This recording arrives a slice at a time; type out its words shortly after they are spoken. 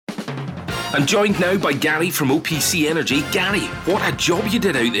I'm joined now by Gary from OPC Energy. Gary, what a job you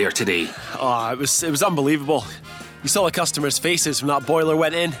did out there today. Oh, it was unbelievable. You saw the customers' faces when that boiler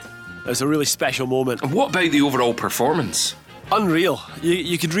went in. It was a really special moment. And what about the overall performance? Unreal.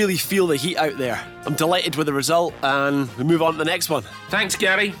 You could really feel the heat out there. I'm delighted with the result, and we move on to the next one. Thanks,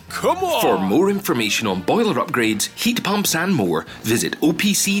 Gary. Come on! For more information on boiler upgrades, heat pumps and more, visit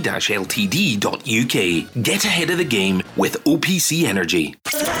opc-ltd.uk. Get ahead of the game with OPC Energy.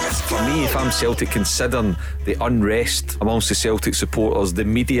 For me, if I'm Celtic, considering the unrest amongst the Celtic supporters, the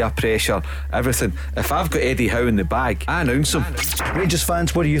media pressure, everything, if I've got Eddie Howe in the bag, I announce him. Rangers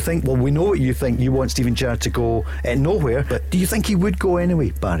fans, what do you think? Well, we know what you think. You want Steven Gerrard to go nowhere, but do you think he would go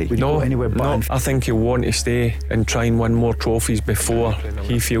anyway, Barry? Would he go anywhere but I think he'll want to stay and try and win more trophies before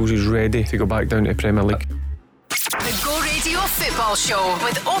he feels he's ready to go back down to the Premier League. The Go Radio Football Show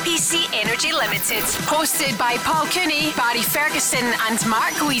with OPC Energy Limited. Hosted by Paul Cooney, Barry Ferguson and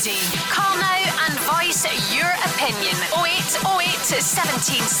Mark Guidi. Call now and voice your opinion. 0808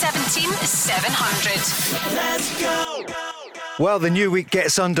 17 17 700. Let's go! Well, the new week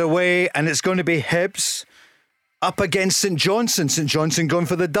gets underway and it's going to be Hibs up against St Johnstone. St Johnstone going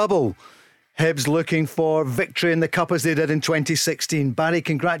for the double. Hibs looking for victory in the Cup as they did in 2016. Barry,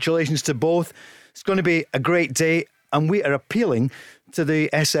 congratulations to both. It's going to be a great day, and we are appealing to the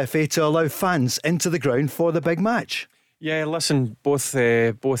SFA to allow fans into the ground for the big match. Yeah, listen, both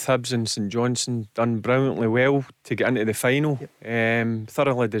Hibs and St Johnstone done brilliantly well to get into the final. Yep.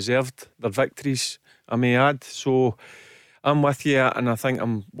 Thoroughly deserved their victories, I may add. So I'm with you, and I think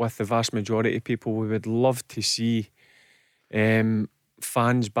I'm with the vast majority of people. We would love to see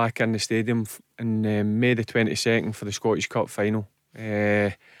fans back in the stadium in May the 22nd for the Scottish Cup final.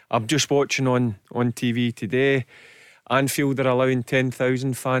 I'm just watching on TV today. Anfield are allowing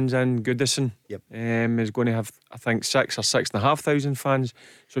 10,000 fans in. Goodison is going to have, I think, 6,000 or 6,500 fans.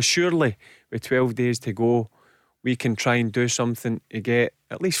 So surely with 12 days to go, we can try and do something to get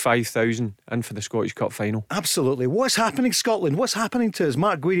at least 5,000 in for the Scottish Cup final. Absolutely. What's happening, Scotland? What's happening to us?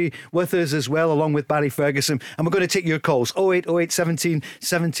 Mark Guidi with us as well, along with Barry Ferguson. And we're going to take your calls. 0808 17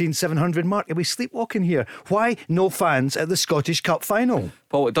 17 700. Mark, are we sleepwalking here? Why no fans at the Scottish Cup final?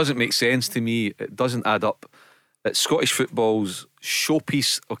 Paul, it doesn't make sense to me. It doesn't add up. It's Scottish football's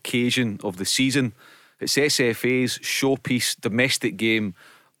showpiece occasion of the season. It's SFA's showpiece domestic game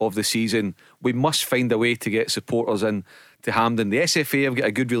of the season. We must find a way to get supporters in to Hampden. The SFA have got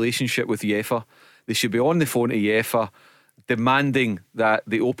a good relationship with UEFA. They should be on the phone to UEFA demanding that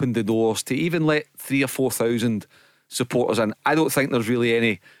they open the doors to even let 3,000 or 4,000 supporters in. I don't think there's really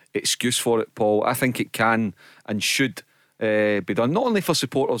any excuse for it, Paul. I think it can and should be done, not only for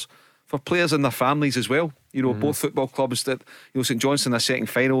supporters, for players and their families as well. You know, both football clubs that, you know, St Johnstone, their second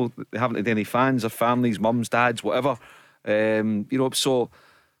final, they haven't had any fans, their families, mums, dads, whatever. You know, so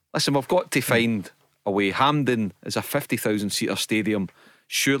listen, we've got to find a way. Hampden is a 50,000 seater stadium.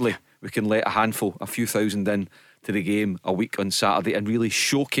 Surely we can let a few thousand in to the game a week on Saturday and really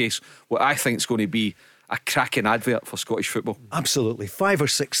showcase what I think is going to be a cracking advert for Scottish football. Absolutely. 5,000 or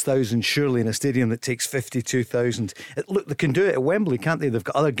 6,000 surely in a stadium that takes 52,000. Look, they can do it at Wembley, can't they? They've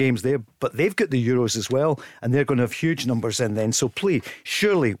got other games there, but they've got the Euros as well, and they're going to have huge numbers in then. So please,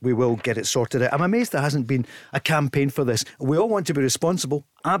 surely we will get it sorted out. I'm amazed there hasn't been a campaign for this. We all want to be responsible.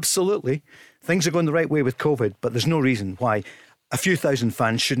 Absolutely. Things are going the right way with COVID, but there's no reason why a few thousand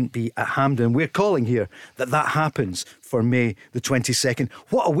fans shouldn't be at Hampden. We're calling here that happens for May the 22nd.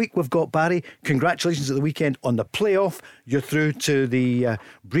 What a week we've got, Barry. Congratulations at the weekend on the playoff. You're through to the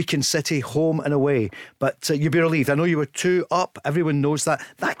Brecon City home and away. But you'll be relieved. I know you were 2 up. Everyone knows that.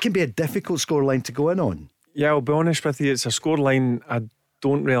 That can be a difficult scoreline to go in on. Yeah, I'll be honest with you. It's a scoreline I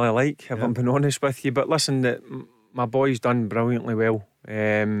don't really like, if I'm being honest with you. But listen, my boys done brilliantly well.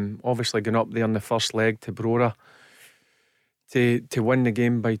 Obviously going up there in the first leg to Brora to win the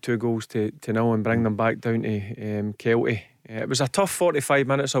game by 2 goals to 0 and bring them back down to Kelty. It was a tough 45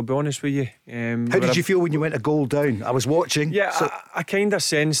 minutes, I'll be honest with you. How did you feel when you went a goal down? I was watching. Yeah, so I kind of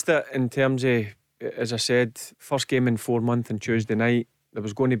sensed it in terms of, as I said, first game in 4 months on Tuesday night, there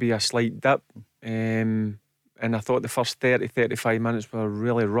was going to be a slight dip, and I thought the first 30-35 minutes were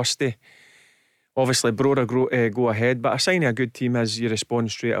really rusty. Obviously Brora go ahead, but a sign of a good team is you respond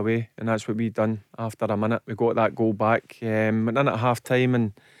straight away, and that's what we done after a minute. We got that goal back, went in at half time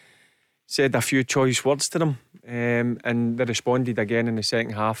and said a few choice words to them, and they responded again in the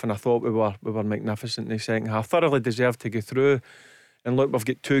second half, and I thought we were magnificent in the second half. Thoroughly deserved to go through, and look, we've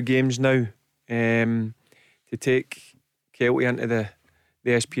got 2 games now to take Kelty into the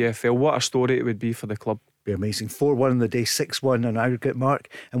SPFL. What a story it would be for the club. Be amazing. 4-1 on the day, 6-1 on aggregate mark.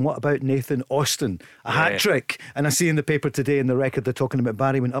 And what about Nathan Austin? A hat trick. And I see in the paper today in the Record they're talking about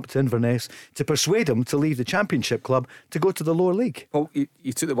Barry went up to Inverness to persuade him to leave the Championship club to go to the lower league. Well,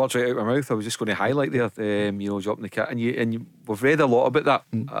 you took the words right out of my mouth. I was just going to highlight there, dropping the kit. And we've read a lot about that,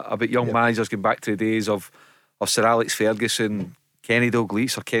 about young managers going back to the days of Sir Alex Ferguson, Kenny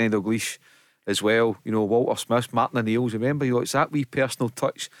Dalglish as well. Walter Smith, Martin O'Neill's. Remember, it's that wee personal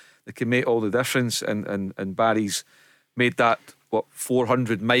touch that can make all the difference. And Barry's made that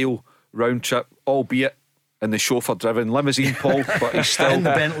 400-mile round trip, albeit in the chauffeur-driven limousine, Paul. But he's still in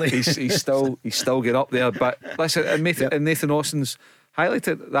the Bentley. he's still getting up there. But listen, and Nathan Austin's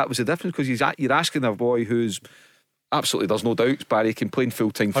highlighted that was the difference, because you're asking a boy who's absolutely, there's no doubts, Barry can play in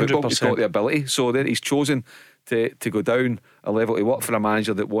full-time football. 100%. He's got the ability. So then he's chosen to go down a level to work for a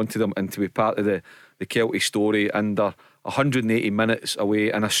manager that wanted him and to be part of the Kelty story. And they're 180 minutes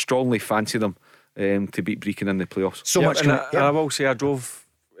away, and I strongly fancy them to beat Brecon in the playoffs. So much. And I will say, I drove,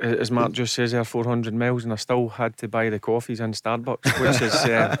 as Mark just says there, 400 miles, and I still had to buy the coffees in Starbucks, which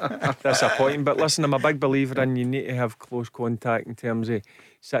is disappointing. But listen, I'm a big believer in you need to have close contact in terms of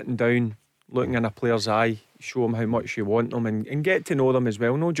sitting down, looking in a player's eye, show them how much you want them, and get to know them as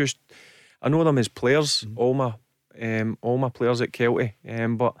well. Not just, I know them as players, all my players at Kelty,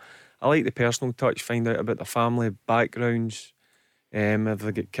 but I like the personal touch, find out about their family backgrounds, if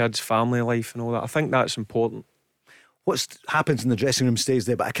they've got kids, family life and all that. I think that's important. What happens in the dressing room stays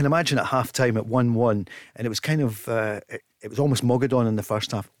there, but I can imagine at half time at 1-1, and it was kind of it was almost Mogadon in the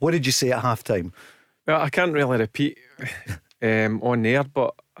first half. What did you say at half time? Well, I can't really repeat on there,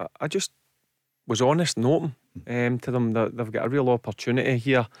 but I just was honest and open to them that they've got a real opportunity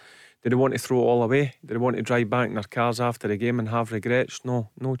here. Do they want to throw it all away? Do they want to drive back in their cars after the game and have regrets? No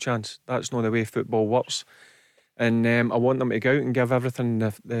chance. That's not the way football works. And I want them to go out and give everything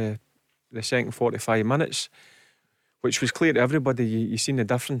the second 45 minutes, which was clear to everybody. You seen the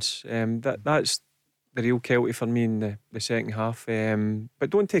difference. That's the real Kelty for me in the second half. But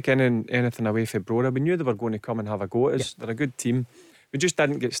don't take anything away from Brora. We knew they were going to come and have a go at us. They're a good team. We just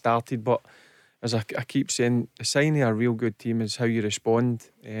didn't get started. But as I keep saying, the sign of a real good team is how you respond.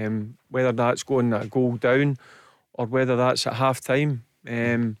 Whether that's going a goal down or whether that's at half time,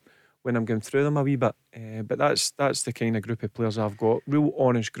 when I'm going through them a wee bit. But that's the kind of group of players I've got. Real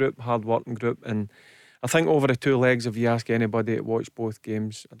honest group, hard working group. And I think over the two legs, if you ask anybody to watch both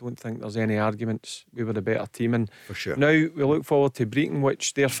games, I don't think there's any arguments. We were the better team. And for sure. Now we look forward to Brecon,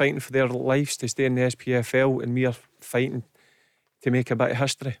 which they're fighting for their lives to stay in the SPFL, and we are fighting to make a bit of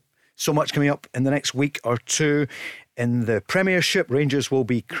history. So much coming up in the next week or two. In the Premiership, Rangers will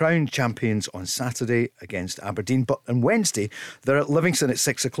be crowned champions on Saturday against Aberdeen, but on Wednesday they're at Livingston at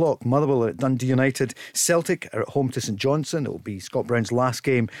 6 o'clock. Motherwell are at Dundee United. Celtic are at home to St Johnstone. It will be Scott Brown's last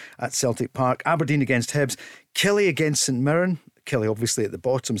game at Celtic Park. Aberdeen against Hibs. Killie against St Mirren. Killie obviously at the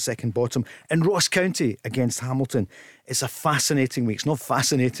bottom, second bottom. And Ross County against Hamilton. It's a fascinating week. It's not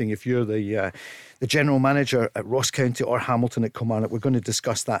fascinating if you're the general manager at Ross County or Hamilton at Kilmarnock. We're going to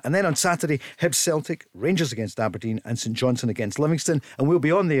discuss that. And then on Saturday, Hibs Celtic, Rangers against Aberdeen, and St Johnstone against Livingston. And we'll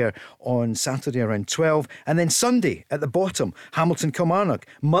be on there on Saturday around 12. And then Sunday at the bottom, Hamilton Kilmarnock,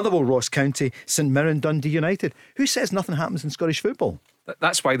 Motherwell Ross County, St Mirren Dundee United. Who says nothing happens in Scottish football?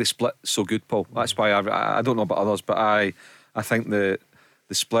 That's why the split's so good, Paul. That's why I don't know about others, but I think the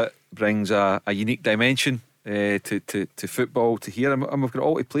split brings a unique dimension to football, to here, and we've got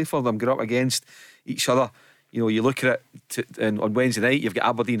all to play for them, get up against each other. You look at it and on Wednesday night you've got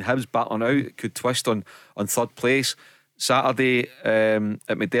Aberdeen Hibs battling out. It could twist on third place. Saturday at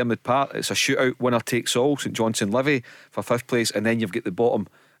McDermott Park, it's a shootout, winner takes all. St Johnstone Livy for fifth place, and then you've got the bottom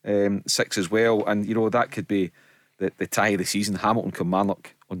six as well, and that could be the tie of the season. Hamilton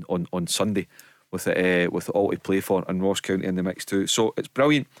Kilmarnock on Sunday with all to play for, and Ross County in the mix too. So it's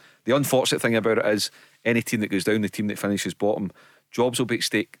brilliant. The unfortunate thing about it is any team that goes down, the team that finishes bottom, jobs will be at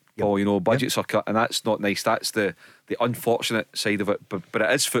stake. Yep. Budgets are cut, and that's not nice. That's the unfortunate side of it. But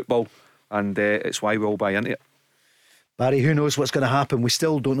it is football, and it's why we all buy into it. Barry, who knows what's going to happen? We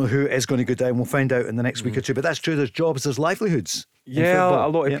still don't know who is going to go down. We'll find out in the next week or two. But that's true. There's jobs, there's livelihoods. Yeah, a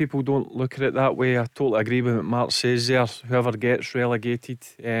lot of people don't look at it that way. I totally agree with what Mark says there. Whoever gets relegated,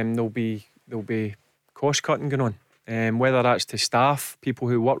 there'll be cost cutting going on. Whether that's to staff, people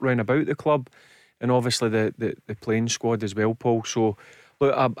who work round about the club, and obviously the playing squad as well, Paul. So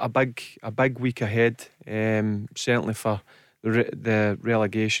look, a big week ahead, certainly for the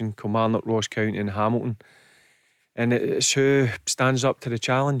relegation, Kilmarnock, Ross County and Hamilton. And it's who stands up to the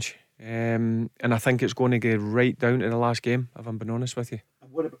challenge. And I think it's going to get right down to the last game, if I'm being honest with you.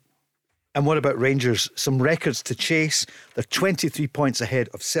 And what about Rangers? Some records to chase. They're 23 points ahead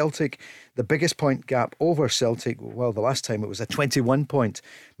of Celtic. The biggest point gap over Celtic, well, the last time it was a 21 point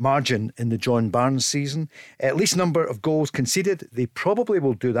margin in the John Barnes season. At least number of goals conceded. They probably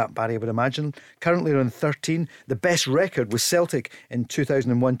will do that, Barry, I would imagine. Currently on 13. The best record was Celtic in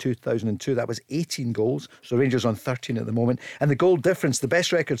 2001-2002. That was 18 goals. So Rangers on 13 at the moment. And the goal difference, the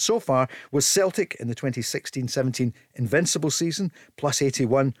best record so far was Celtic in the 2016-17 Invincible season, plus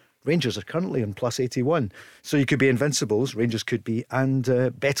 81. Rangers are currently on plus 81. So you could be invincibles, Rangers could be, and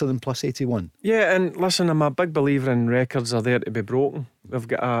better than plus 81. Yeah, and listen, I'm a big believer in records are there to be broken. They've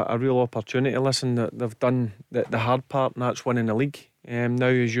got a real opportunity. Listen, they've done the hard part, and that's winning the league. Now,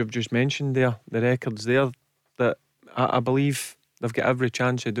 as you've just mentioned there, the records there, that I believe they've got every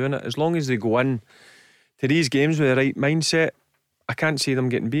chance of doing it. As long as they go in to these games with the right mindset, I can't see them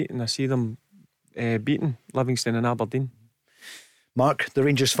getting beaten. I see them beating Livingston and Aberdeen. Mark, the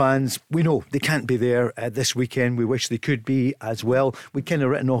Rangers fans, we know they can't be there this weekend. We wish they could be as well. We kind of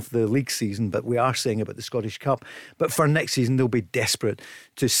written off the league season, but we are saying about the Scottish Cup. But for next season, they'll be desperate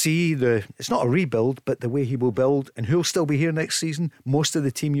to see it's not a rebuild, but the way he will build, and who'll still be here next season. Most of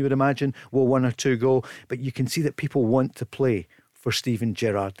the team, you would imagine, will 1 or 2 go. But you can see that people want to play for Steven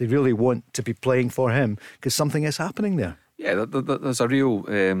Gerrard. They really want to be playing for him because something is happening there. Yeah, there's a real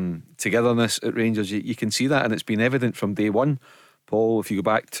togetherness at Rangers. You can see that, and it's been evident from day one. Paul, if you go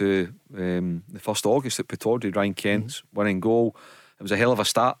back to the 1st of August at Pittodrie, Ryan Kent's winning goal, it was a hell of a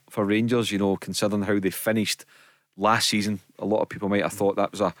start for Rangers, you know, considering how they finished last season. A lot of people might have thought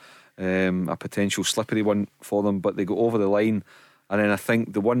that was a potential slippery one for them, but they go over the line. And then I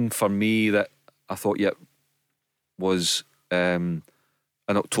think the one for me that I thought was in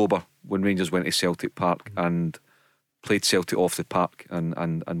October when Rangers went to Celtic Park and played Celtic off the park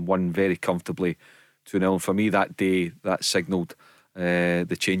and won very comfortably 2-0. And for me that day, that signalled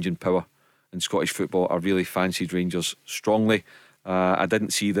the change in power in Scottish football. I really fancied Rangers strongly. I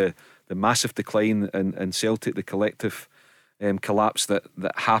didn't see the massive decline in Celtic, the collective collapse that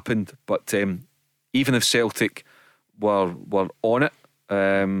happened. But even if Celtic were on it,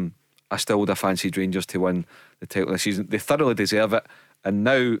 I still would have fancied Rangers to win the title this season. They thoroughly deserve it. And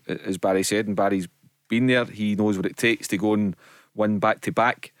now, as Barry said, and Barry's been there, he knows what it takes to go and win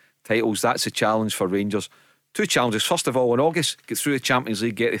back-to-back titles. That's a challenge for Rangers. 2 challenges. First of all, in August, get through the Champions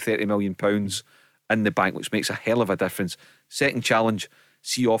League, get to £30 million in the bank, which makes a hell of a difference. Second challenge,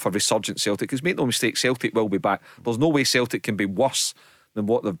 see off a resurgent Celtic, because make no mistake, Celtic will be back. There's no way Celtic can be worse than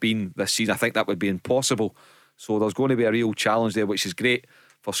what they've been this season. I think that would be impossible. So there's going to be a real challenge there, which is great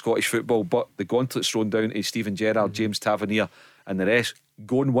for Scottish football. But the gauntlet's thrown down to Steven Gerrard, James Tavernier and the rest.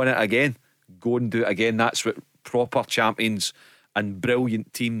 Go and win it again. Go and do it again. That's what proper champions and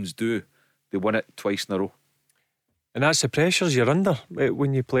brilliant teams do. They win it twice in a row. And that's the pressures you're under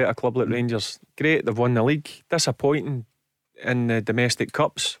when you play at a club like Rangers. Great, they've won the league. Disappointing in the domestic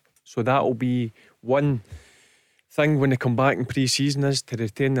cups. So that'll be one thing when they come back in pre-season, is to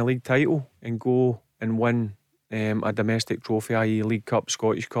retain the league title and go and win a domestic trophy, i.e. League Cup,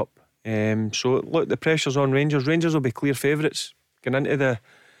 Scottish Cup. So look, the pressure's on Rangers. Rangers will be clear favourites going into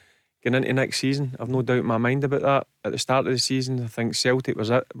next season. I've no doubt in my mind about that. At the start of the season, I think Celtic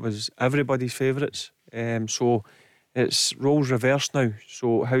was everybody's favourites. So it's roles reversed now.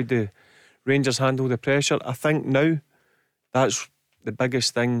 So how do Rangers handle the pressure? I think now that's the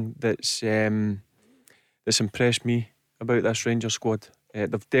biggest thing that's impressed me about this Rangers squad.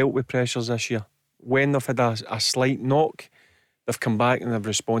 They've dealt with pressures this year. When they've had a slight knock, they've come back and they've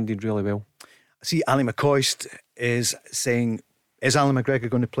responded really well. I see Ali McCoist is saying, is Alan McGregor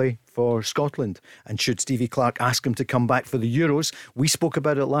going to play for Scotland? And should Stevie Clarke ask him to come back for the Euros? We spoke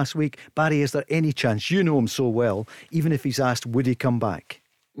about it last week. Barry, is there any chance, you know him so well, even if he's asked, would he come back?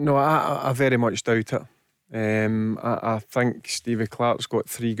 No, I very much doubt it. I think Stevie Clarke's got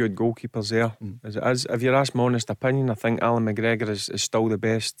 3 good goalkeepers there. As it is, if you're asked my honest opinion, I think Alan McGregor is still the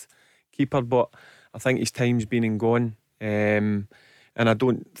best keeper, but I think his time's been and gone. And I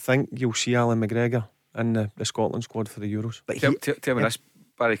don't think you'll see Alan McGregor in the Scotland squad for the Euros. But tell me this,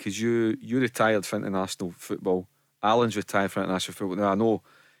 Barry, because you retired for international football. Alan's retired for international football. Now I know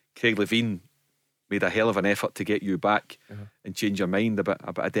Craig Levine made a hell of an effort to get you back and change your mind about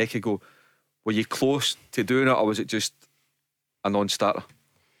a decade ago. Were you close to doing it, or was it just a non-starter?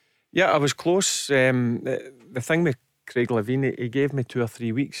 Yeah, I was close. The thing with Craig Levine, he gave me 2 or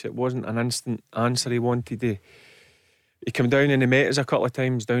 3 weeks. It wasn't an instant answer he wanted. He came down and he met us a couple of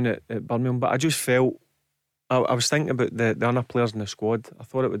times down at Birmingham, but I just felt, I was thinking about the other players in the squad. I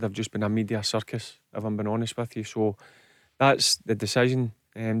thought it would have just been a media circus, if I'm being honest with you. So that's the decision.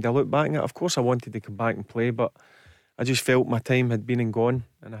 They look back at it. Of course I wanted to come back and play, but I just felt my time had been and gone,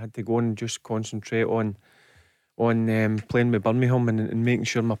 and I had to go and just concentrate on playing with Birmingham and making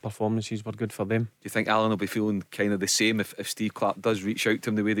sure my performances were good for them. Do you think Alan will be feeling kind of the same if Steve Clarke does reach out to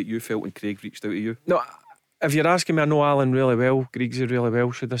him the way that you felt when Craig reached out to you? No, if you're asking me, I know Alan really well, Griggsy really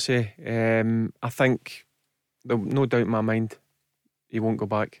well, should I say. I think no doubt in my mind he won't go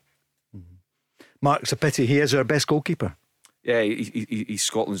back. Mark, it's a pity. He is our best goalkeeper. Yeah, he's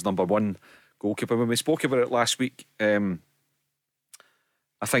Scotland's number one goalkeeper. When we spoke about it last week,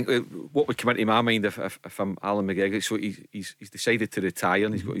 I think what would come into my mind if I'm Alan McGregor, so he's decided to retire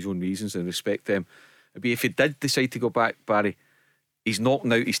and he's got his own reasons and respect them, it'd be if he did decide to go back, Barry, he's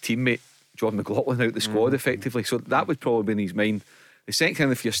knocking out his teammate John McLaughlin out the squad effectively, so that would probably be in his mind. The second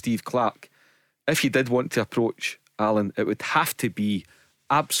thing, if you're Steve Clarke, if you did want to approach Alan, it would have to be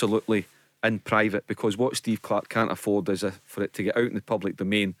absolutely in private, because what Steve Clarke can't afford is for it to get out in the public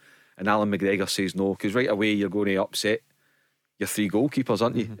domain and Alan McGregor says no, because right away you're going to upset your three goalkeepers,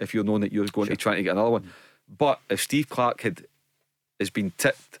 aren't you, if you're knowing that you're going to try to get another one. But if Steve Clarke has been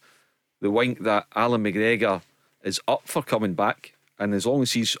tipped the wink that Alan McGregor is up for coming back, and as long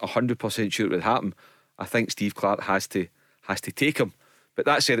as he's 100% sure it would happen, I think Steve Clarke has to take him. But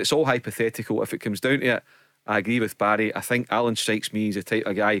that said, it's all hypothetical. If it comes down to it, I agree with Barry. I think Alan strikes me as the type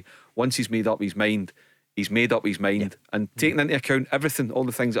of guy, once he's made up his mind, he's made up his mind. And taking into account everything, all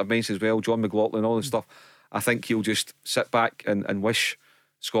the things that I've mentioned as well, John McLaughlin, all the stuff, I think he'll just sit back and wish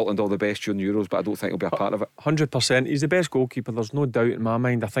Scotland all the best during the Euros, but I don't think he'll be a part of it. 100%. He's the best goalkeeper, there's no doubt in my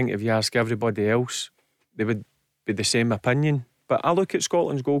mind. I think if you ask everybody else, they would be the same opinion. But I look at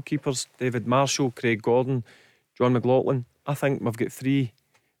Scotland's goalkeepers, David Marshall, Craig Gordon, John McLaughlin. I think we've got three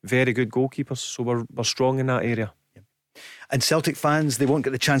very good goalkeepers, so we're strong in that area. And Celtic fans, they won't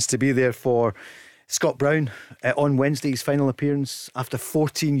get the chance to be there for Scott Brown on Wednesday's final appearance after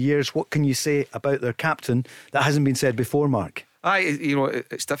 14 years. What can you say about their captain that hasn't been said before, Mark?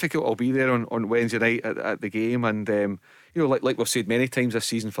 It's difficult. I'll be there on Wednesday night at the game, and like we've said many times this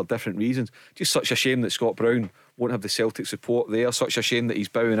season for different reasons, just such a shame that Scott Brown won't have the Celtic support there. Such a shame that he's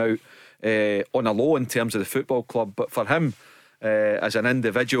bowing out on a low in terms of the football club. But for him as an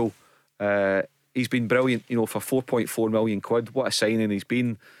individual, he's been brilliant. For 4.4 million quid, what a signing he's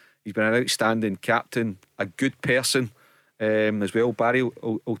been. He's been an outstanding captain, a good person as well. Barry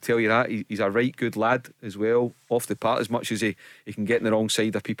will tell you that. He's a right good lad as well, off the park, as much as he can get in the wrong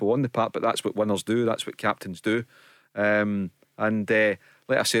side of people on the park, but that's what winners do, that's what captains do. Like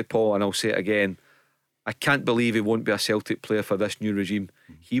I said, Paul, and I'll say it again, I can't believe he won't be a Celtic player for this new regime.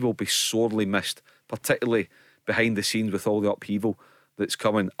 He will be sorely missed, particularly behind the scenes with all the upheaval that's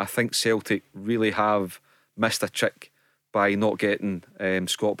coming. I think Celtic really have missed a trick by not getting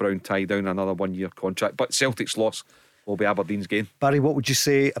Scott Brown tied down another 1 year contract. But Celtic's loss will be Aberdeen's gain. Barry, what would you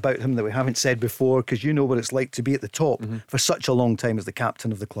say about him that we haven't said before, because you know what it's like to be at the top for such a long time as the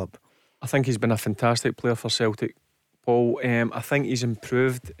captain of the club? I think he's been a fantastic player for Celtic, Paul. I think he's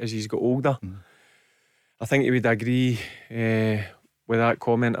improved as he's got older. I think he would agree with that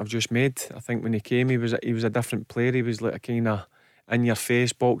comment I've just made. I think when he came, he was a different player. He was like a kind of in your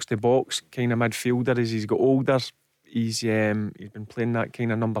face, box to box kind of midfielder. As he's got older, he's been playing that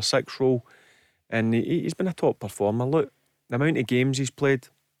kind of number 6 role, and he's been a top performer. Look, the amount of games he's played,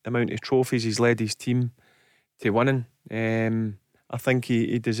 the amount of trophies he's led his team to winning, I think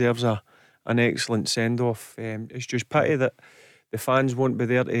he deserves an excellent send off. It's just pity that the fans won't be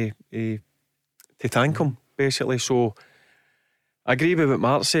there to thank him, basically. So I agree with what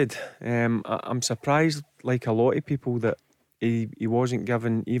Mark said. I'm surprised, like a lot of people, that he wasn't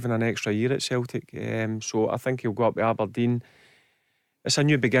given even an extra year at Celtic. So I think he'll go up to Aberdeen. It's a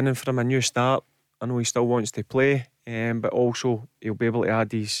new beginning for him, a new start. I know he still wants to play, but also he'll be able to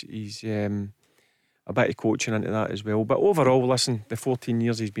add his a bit of coaching into that as well. But overall, listen, the 14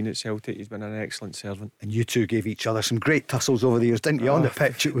 years he's been at Celtic, he's been an excellent servant. And you two gave each other some great tussles over the years, didn't you? On the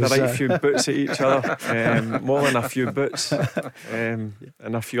pitch, it was the right few boots at each other, more than a few boots, and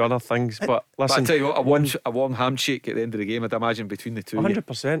a few other things. But listen, but I tell you what, a warm handshake at the end of the game, I'd imagine, between the two.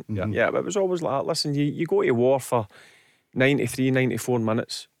 100%. Yeah, but it was always like that. Listen, you go to war for 93, 94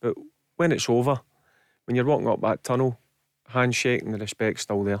 minutes, but when it's over, when you're walking up that tunnel, handshake and the respect's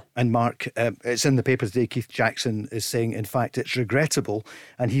still there. And Mark, it's in the papers today, Keith Jackson is saying, in fact, it's regrettable,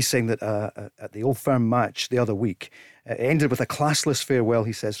 and he's saying that at the Old Firm match the other week, it ended with a classless farewell,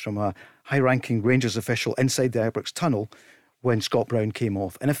 he says, from a high-ranking Rangers official inside the Ibrox tunnel when Scott Brown came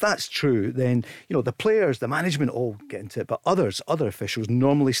off. And if that's true, then the players, the management all get into it, but other officials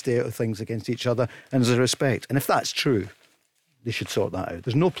normally stay out of things against each other, and there's a respect. And if that's true, they should sort that out.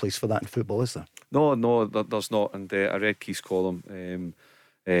 There's no place for that in football, is there? No, there's not. And I read Keith's column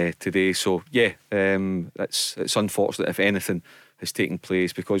today. So yeah, it's unfortunate if anything has taken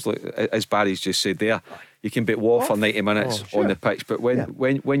place, because look, as Barry's just said there, you can beat war for 90 minutes on the pitch, but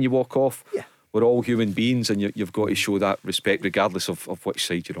when you walk off, we're all human beings, and you've got to show that respect regardless of which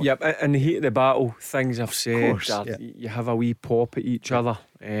side you're on. Yep, in the heat of the battle, things I've said, you have a wee pop at each other,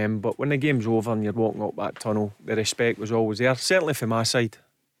 but when the game's over and you're walking up that tunnel, the respect was always there, certainly from my side.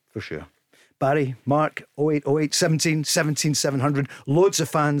 For sure. Barry, Mark, 0808 17 17 700. Loads of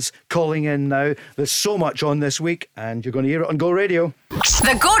fans calling in now. There's so much on this week, and you're going to hear it on Go Radio.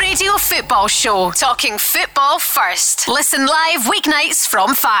 The Go Radio Football Show, talking football first. Listen live weeknights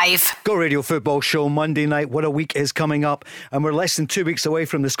from 5. Go Radio Football Show, Monday night. What a week is coming up, and we're less than 2 weeks away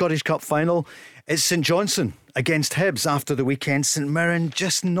from the Scottish Cup final. It's St Johnstone against Hibs after the weekend. St Mirren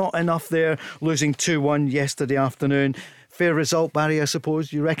just not enough there, losing 2-1 yesterday afternoon. Fair result, Barry, I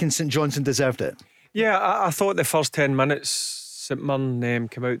suppose. You reckon St Johnstone deserved it? Yeah, I thought the first 10 minutes St Mirren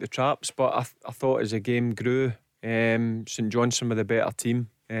came out the traps, but I thought as the game grew, St Johnstone were the better team.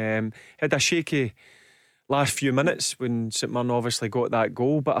 Had a shaky last few minutes when St Mirren obviously got that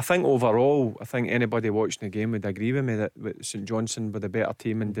goal, but I think overall, I think anybody watching the game would agree with me that St Johnstone were the better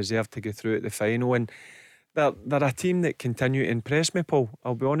team and deserved to go through at the final. And they're a team that continue to impress me, Paul.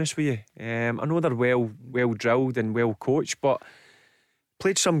 I'll be honest with you. I know they're well drilled and well coached, but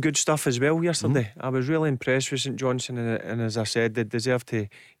played some good stuff as well yesterday. I was really impressed with St Johnstone, and as I said, they deserve to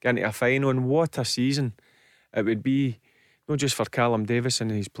get into a final. And what a season it would be, not just for Callum Davis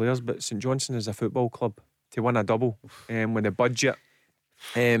and his players, but St Johnstone as a football club to win a double, with the budget,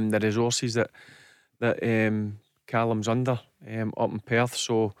 the resources that Callum's under up in Perth.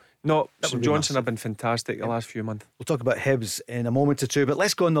 So St Johnstone have been fantastic the last few months. We'll talk about Hibs in a moment or two, but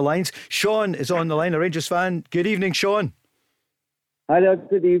let's go on the lines. Sean is on the line, a Rangers fan. Good evening, Sean. Hi there,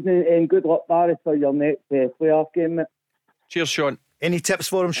 good evening, and good luck, Barry, for your next playoff game, mate. Cheers, Sean. Any tips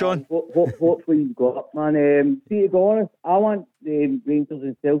for him, Sean? Hopefully you got up, man. See, to be honest, I want Rangers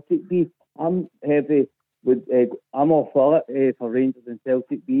and Celtic B. I'm heavy with. I'm all for it for Rangers and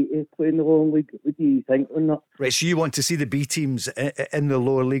Celtic B to play in the lower league. What do you think on that? Right, so you want to see the B teams in the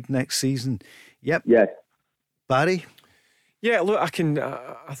lower league next season? Yep. Yes. Barry? Yeah, look, I think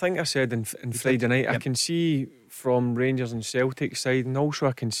I said in Friday night, I can see from Rangers and Celtic side, and also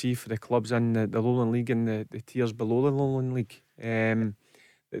I can see for the clubs in the Lowland League and the tiers below the Lowland League, that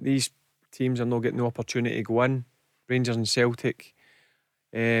these teams are not getting the opportunity to go in. Rangers and Celtic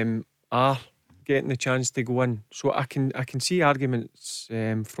are getting the chance to go in, so I can see arguments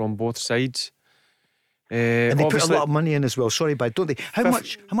from both sides. And they put a lot of money in as well. Sorry, but don't they? How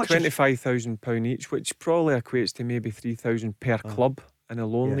much? £25,000 each, which probably equates to maybe £3,000 per club in a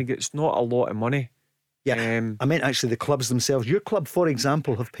loan league. It's not a lot of money. Yeah, I meant actually the clubs themselves. Your club, for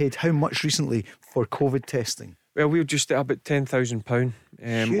example, have paid how much recently for COVID testing? Well, we've just about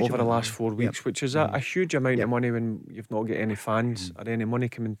 £10,000 over the last 4 weeks, which is a huge amount of money when you've not got any fans or any money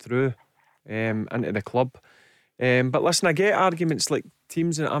coming through into the club. But listen, I get arguments like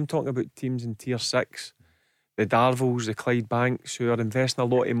teams, and I'm talking about teams in Tier 6, the Darvilles, the Clydebanks, who are investing a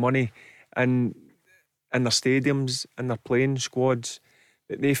lot of money in their stadiums and their playing squads,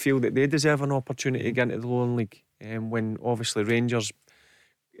 that they feel that they deserve an opportunity to get into the Lowland League. When obviously Rangers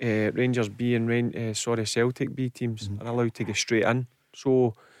B and Celtic B teams are allowed to go straight in.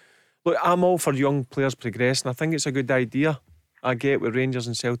 So look, I'm all for young players progressing. I think it's a good idea. I get where Rangers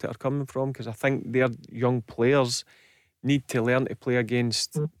and Celtic are coming from, because I think their young players need to learn to play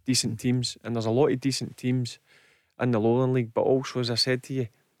against decent teams, and there's a lot of decent teams in the Lowland League. But also, as I said to you,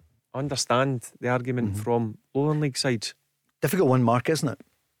 I understand the argument from Lowland League sides. Difficult one, Mark, isn't it?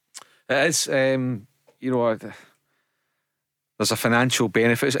 It is. There's a financial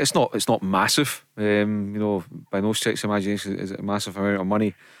benefit. It's not massive. By no stretch of imagination is it a massive amount of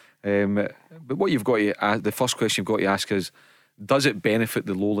money. But what you've got to ask, the first question you've got to ask is, does it benefit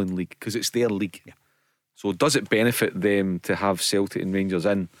the Lowland League? Because it's their league. Yeah. So does it benefit them to have Celtic and Rangers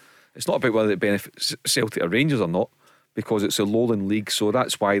in? It's not about whether it benefits Celtic or Rangers or not, because it's a Lowland League. So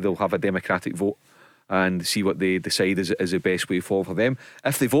that's why they'll have a democratic vote and see what they decide is the best way forward for them.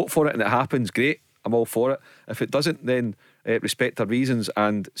 If they vote for it and it happens, great, I'm all for it. If it doesn't, then respect their reasons,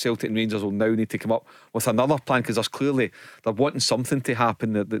 and Celtic and Rangers will now need to come up with another plan, because they're wanting something to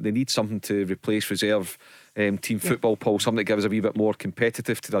happen. That they need something to replace reserve team football, Paul, something that gives a wee bit more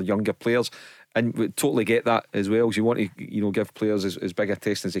competitive to their younger players. And we totally get that as well, as you want to give players as big a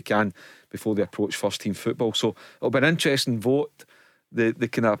test as they can before they approach first team football. So it'll be an interesting vote. The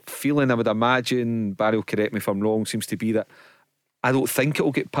kind of feeling, I would imagine, Barry will correct me if I'm wrong, seems to be that I don't think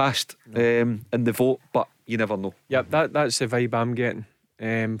it'll get passed in the vote, but you never know. Yeah, that's the vibe I'm getting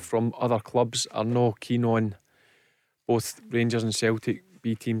from other clubs are not keen on both Rangers and Celtic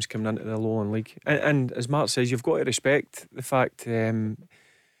B teams coming into the Lowland League. And as Mark says, you've got to respect the fact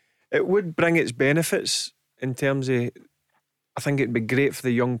it would bring its benefits in terms of, I think it'd be great for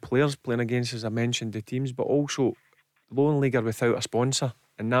the young players playing against, as I mentioned, the teams, but also Lowland League are without a sponsor,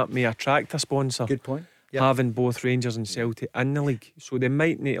 and that may attract a sponsor. Good point. Yep. Having both Rangers and Celtic in the league, so they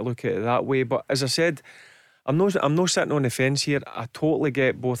might need to look at it that way. But as I said, I'm not sitting on the fence here. I totally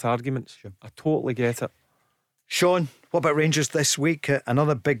get both arguments. Sure. I totally get it. Sean, what about Rangers this week?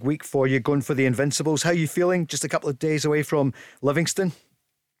 Another big week for you, going for the Invincibles. How are you feeling? Just a couple of days away from Livingston.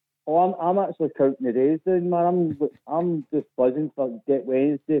 Oh, I'm actually counting the days down, man. I'm just buzzing for get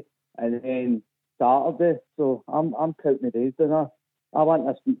Wednesday and then Saturday. So I'm counting the days down. I want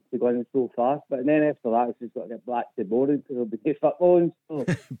this week to go in so fast, but then after that, it's just got to get back to boring because there'll be no football, and so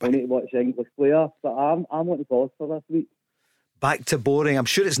I need to watch the English player. But I'm looking forward for this week. Back to boring. I'm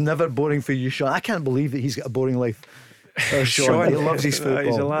sure it's never boring for you, Sean. I can't believe that he's got a boring life. Sean, he loves his football.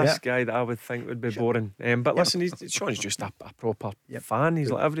 He's the last guy that I would think would be boring. But listen, Sean's just a proper fan.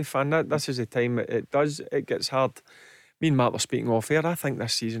 He's like every fan. This is the time it gets hard. Me and Matt were speaking off air. I think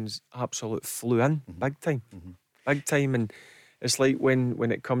this season's absolute flew in big time, big time. And it's like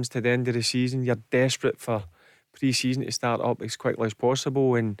when it comes to the end of the season, you're desperate for pre-season to start up as quickly as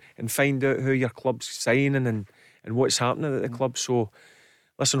possible and find out who your club's signing and what's happening at the club. So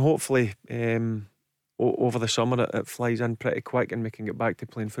listen, hopefully over the summer it flies in pretty quick and we can get back to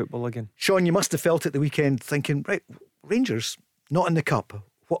playing football again. Sean, you must have felt at the weekend thinking, right, Rangers not in the cup,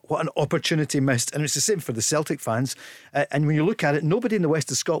 what an opportunity missed. And it's the same for the Celtic fans. And when you look at it, nobody in the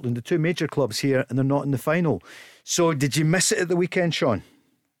west of Scotland, the two major clubs here, and they're not in the final. So did you miss it at the weekend, Sean?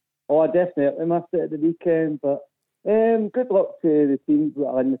 Oh, I definitely missed it at the weekend, but good luck to the teams that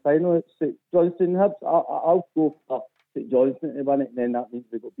are in the final. It's St Johnstone Hibs. I'll go for St Johnstone to win it, and then that means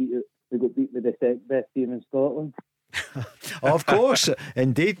we got beat with the second best team in Scotland. Of course,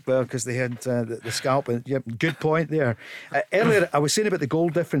 indeed. Well, because they had the scalp. Yep, good point there. Earlier, I was saying about the goal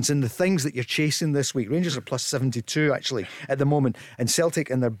difference in the things that you're chasing this week. Rangers are plus 72 actually at the moment, and Celtic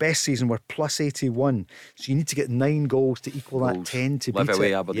in their best season were plus 81. So you need to get 9 goals to equal that 10 to beat it. Live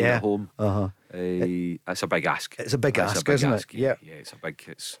away Aberdeen at home. That's a big ask. It's a big ask, isn't it? Yeah, it's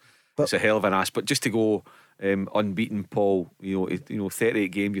a hell of an ask. But just to go unbeaten, Paul,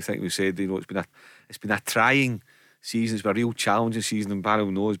 38 games. You think we said, it's been a trying season. It's been a real challenging season, and Barry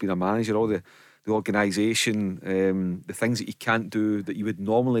knows, being a manager, all the organisation, the things that you can't do that you would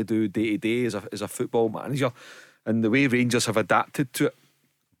normally do day to day as a football manager, and the way Rangers have adapted to it.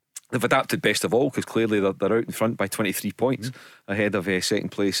 They've adapted best of all because clearly they're out in front by 23 points ahead of second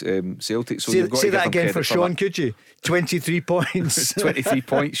place Celtic. So say that again for Sean, could you? 23 points. 23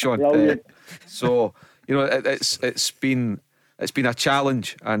 points, Sean. So it's been a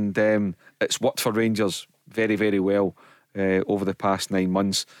challenge, and it's worked for Rangers very, very well over the past 9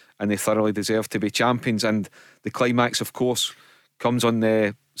 months, and they thoroughly deserve to be champions. And the climax, of course, comes on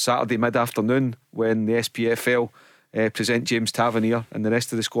Saturday mid-afternoon when the SPFL present James Tavernier and the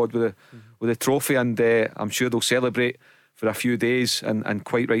rest of the squad with a trophy, and I'm sure they'll celebrate for a few days, and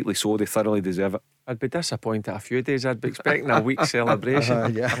quite rightly so. They thoroughly deserve it. I'd be disappointed a few days. I'd be expecting a week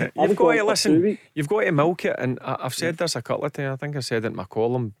celebration. You've got to listen. You've got to milk it, and I've said this a couple of times. I think I said it in my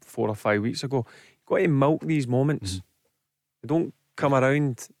column 4 or 5 weeks ago. You've got to milk these moments. They don't come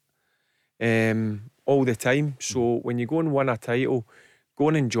around all the time. So when you go and win a title, go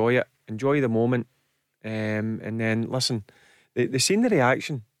and enjoy it. Enjoy the moment. And then listen, they seen the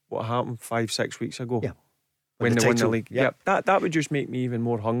reaction what happened 5-6 weeks ago when they won the league. That would just make me even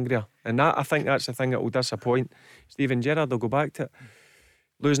more hungrier, and I think that's the thing that will disappoint Steven Gerrard. They'll go back to it.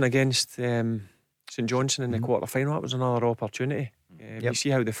 Losing against St Johnstone in the quarter final, that was another opportunity. You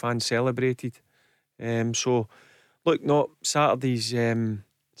see how the fans celebrated. So look, Saturday's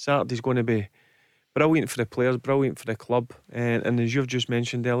going to be brilliant for the players, brilliant for the club, and as you've just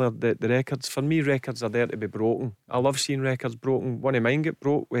mentioned earlier, the records, for me, records are there to be broken. I love seeing records broken. One of mine got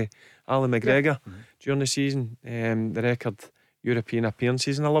broke with Alan McGregor during the season, the record European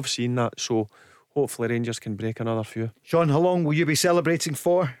appearances, and I love seeing that. So hopefully Rangers can break another few. Sean, how long will you be celebrating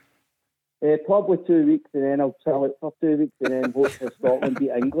for? Probably 2 weeks, and then I'll chill it for 2 weeks, and then hope that Scotland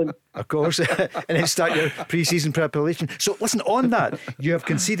beat England. Of course. And then start your pre-season preparation. So listen, on that, Rangers have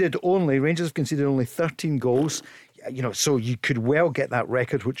conceded only 13 goals. So you could well get that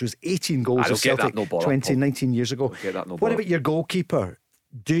record, which was 18 goals of Celtic 19 years ago. What about your goalkeeper?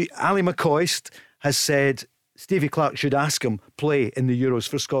 Ali McCoist has said Stevie Clarke should ask him play in the Euros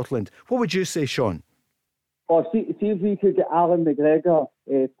for Scotland. What would you say, Sean? See if we could get Alan McGregor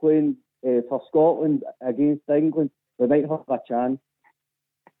playing for Scotland against England, we might have a chance.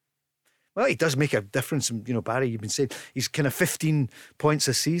 Well, he does make a difference. You know, Barry, you've been saying he's kind of 15 points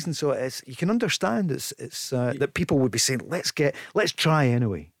a season, so you can understand it's that people would be saying, let's try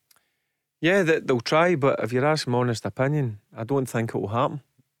anyway. Yeah, they'll try, but if you're asking my honest opinion, I don't think it will happen.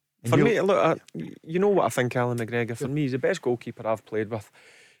 For me, look, you know what I think, Alan McGregor. For me, he's the best goalkeeper I've played with.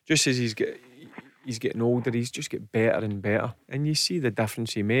 Just as he's getting older, he's just getting better and better, and you see the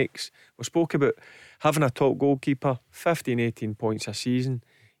difference he makes. We spoke about having a top goalkeeper, 15, 18 points a season.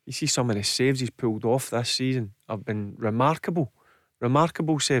 You see some of the saves he's pulled off this season have been remarkable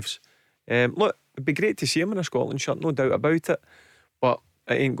saves. Look, it'd be great to see him in a Scotland shirt, no doubt about it, but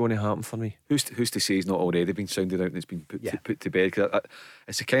it ain't going to happen for me. Who's to say he's not already been sounded out and it's been put to bed? Because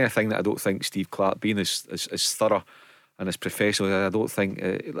it's the kind of thing that I don't think Steve Clarke, being as thorough and as professional, I don't think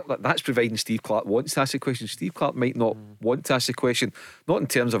that's providing Steve Clarke wants to ask the question. Steve Clarke might not want to ask the question, not in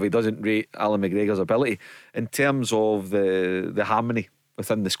terms of he doesn't rate Alan McGregor's ability, in terms of the harmony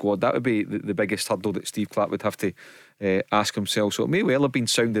within the squad. That would be the biggest hurdle that Steve Clarke would have to ask himself. So it may well have been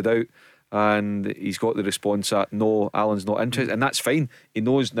sounded out and he's got the response that no, Alan's not interested, and that's fine. He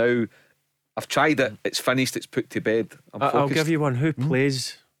knows now, I've tried it, it's finished, it's put to bed. I'll give you one. Who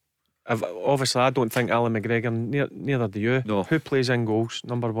plays? Obviously I don't think Alan McGregor, neither do you. No. Who plays in goals,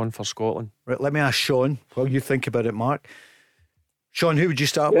 number one for Scotland? Right, let me ask Sean while you think about it, Mark. Sean, who would you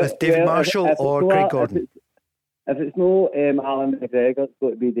start with, David Marshall or Craig Gordon? If it's no Alan McGregor, it's got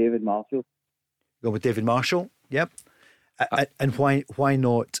to be David Marshall. Go with David Marshall. Yep. And why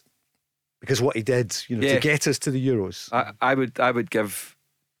not? Because what he did, to get us to the Euros. I would give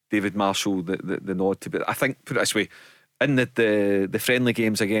David Marshall the nod to. But I think, put it this way, in the friendly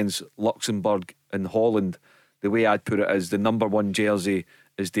games against Luxembourg and Holland, the way I'd put it is the number one jersey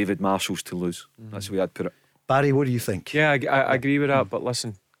is David Marshall's to lose. That's the way I'd put it. Barry, what do you think? Yeah, I agree with that. But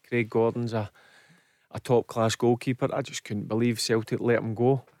listen, Craig Gordon's a top class goalkeeper. I just couldn't believe Celtic let him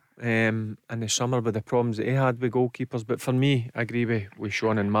go in the summer with the problems that he had with goalkeepers. But for me, I agree with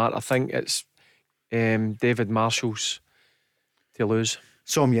Sean and Mark. I think it's David Marshall's to lose.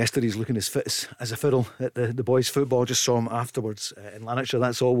 Saw him yesterday, he's looking as fit as a fiddle at the boys' football. Just saw him afterwards in Lanarkshire,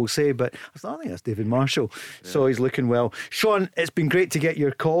 that's all we'll say. But I think that's David Marshall. So he's looking well. Sean, it's been great to get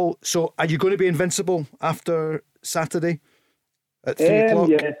your call. So are you going to be invincible after Saturday at 3 o'clock?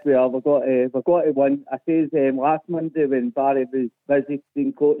 Yes, we are. We've got to win. I says last Monday when Barry was busy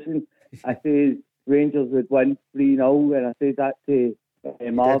doing coaching, I says Rangers would win 3-0, and I said that to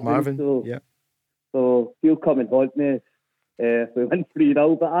Marvin. So he'll come and haunt me if we win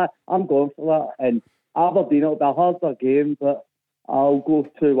 3-0, but I'm going for that. And Aberdeen, it'll be a harder game, but I'll go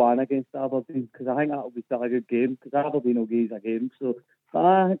 2-1 against Aberdeen because I think that'll be still a good game because Aberdeen will give us a game. So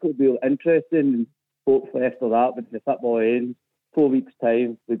I think it'll be interesting, and hopefully after that, when the football ends, 4 weeks'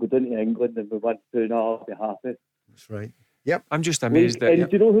 time, we go down to England and we win 2-0, I'll be happy. That's right. Yep. I'm just amazed And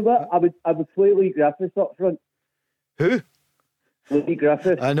do you know who that? I would play Lee Griffiths up front. Who? Lee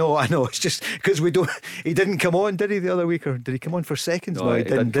Griffiths. I know. It's just because he didn't come on, did he, the other week, or did he come on for seconds? No, he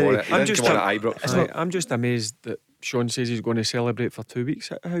didn't. I'm just amazed that Sean says he's going to celebrate for 2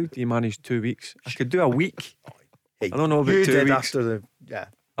 weeks. How do you manage 2 weeks? I could do a week. Hey, I don't know about 2 weeks. After the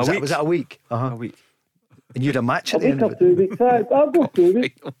was that a week? A week. And you'd a match at the end of it. 2 weeks. I'll go 2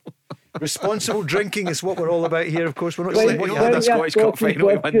 weeks. Responsible drinking is what we're all about here. Of course, we're not saying saying you had a Scottish Cup final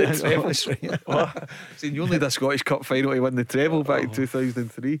to win the treble. Saying you only had a Scottish Cup final to win the treble back in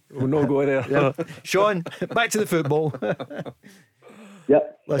 2003. We'll not go there. Yep. Sean, back to the football.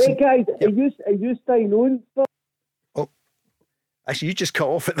 Yep. Listen, hey guys, are you staying on? Actually, you just cut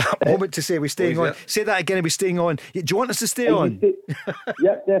off at that moment to say we're staying on. Say that again, are we staying on? Do you want us to stay on?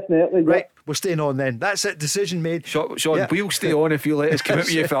 Yep, definitely. Right, we're staying on then. That's it, decision made. Sean, we'll stay on if you let us commit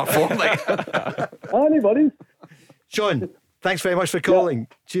with you for a fortnight. Anybody? Sean, thanks very much for calling.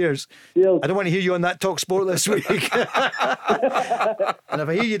 Cheers. I don't want to hear you on that Talk Sport this week. And if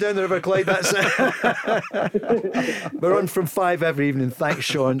I hear you down the River Clyde, that's it. We're on from 5 every evening. Thanks,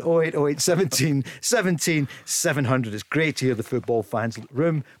 Sean. 0808 17 700. It's great to hear the football fans.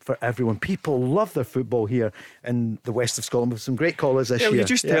 Room for everyone. People love their football here in the west of Scotland with some great callers this year. You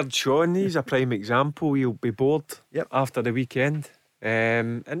just heard Sean. He's a prime example. You'll be bored after the weekend.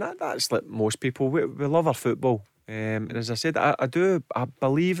 And that's like most people. We love our football. And as I said, I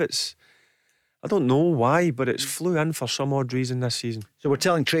believe I don't know why, but it's flew in for some odd reason this season. So we're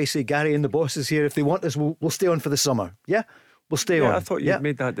telling Tracy, Gary and the bosses here, if they want us, we'll stay on for the summer. Yeah? We'll stay on. I thought you'd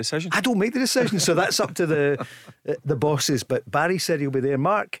made that decision. I don't make the decision, so that's up to the bosses. But Barry said he'll be there.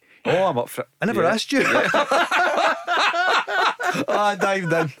 Mark? Oh, I'm up for it. I never asked you. I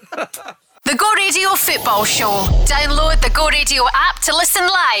dived in. The Go Radio Football Show. Download the Go Radio app to listen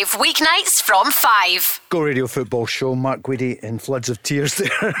live weeknights from 5. Go Radio Football Show. Mark Guidi in floods of tears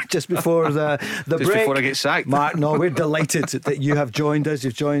there just before the break. Just before I get sacked. Mark, no, we're delighted that you have joined us.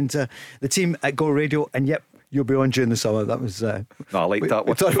 You've joined the team at Go Radio, and yep, you'll be on during the summer. That was No, I like that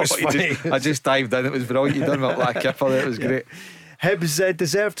one. thought it was funny. I just dived in. It was brilliant. You done my black kipper there. It was great. Hibs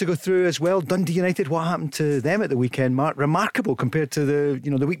deserved to go through as well. Dundee United, what happened to them at the weekend, Mark? Remarkable compared to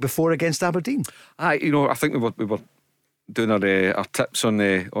the week before against Aberdeen. I think we were doing our tips on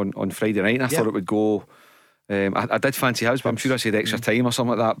Friday night, and I thought it would go. I did fancy Hibs, but I'm sure I said extra time or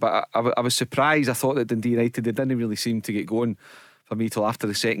something like that. But I was surprised. I thought that Dundee United, they didn't really seem to get going for me till after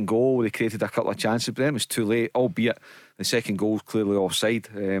the second goal. They created a couple of chances, but then it was too late. Albeit the second goal was clearly offside.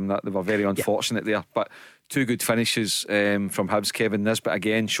 That they were very unfortunate there. But two good finishes from Hibs. Kevin Nisbet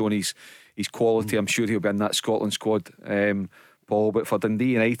again showing his quality. I'm sure he'll be in that Scotland squad, Paul. But for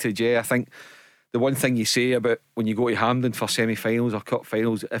Dundee United, I think the one thing you say about when you go to Hampden for semi-finals or cup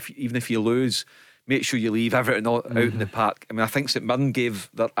finals, even if you lose, make sure you leave everything out in the park. I mean, I think St Mirren gave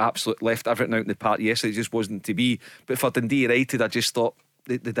their absolute, left everything out in the park yesterday. It just wasn't to be. But for Dundee United, I just thought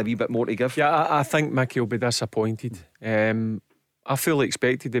they'd a wee bit more to give. Yeah, I think Mickey will be disappointed. I fully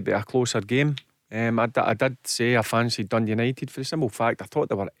expected it to be a closer game. I did say I fancied Dundee United for the simple fact I thought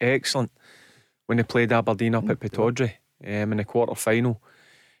they were excellent when they played Aberdeen up at Pittodrie in the quarter final.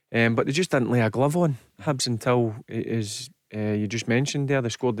 But they just didn't lay a glove on Hibs until you just mentioned there, they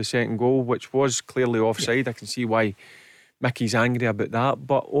scored the second goal, which was clearly offside. I can see why Mickey's angry about that,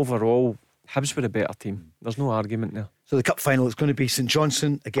 but overall Hibs were a better team. There's no argument there. So the cup final is going to be St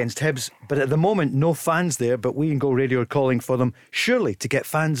Johnstone against Hibs, but at the moment no fans there, but we in Go Radio are calling for them surely to get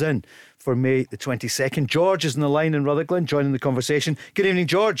fans in for May the 22nd. George is on the line in Rutherglen joining the conversation. Good evening,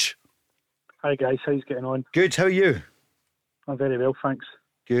 George. Hi guys, how's getting on? Good, how are you? I'm very well, thanks.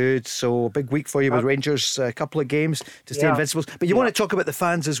 Good, so a big week for you with Rangers, a couple of games to stay invincibles, but you want to talk about the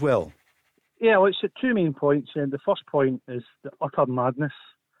fans as well. Yeah, well, it's the two main points, and the first point is the utter madness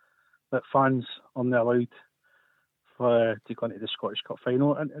that fans are not allowed to go into the Scottish Cup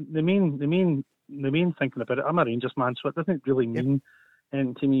final. And the main thinking about it, I'm a Rangers man, so it doesn't really mean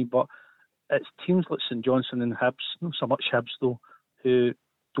anything to me, but it's teams like St Johnstone and Hibs, not so much Hibs though, who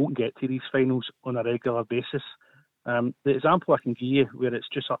don't get to these finals on a regular basis. The example I can give you where it's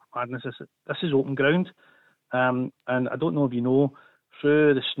just utter madness is this is open ground, and I don't know if you know,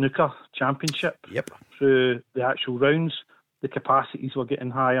 through the snooker championship, through the actual rounds, the capacities were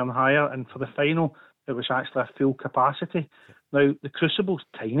getting higher and higher, and for the final it was actually a full capacity. Now the Crucible's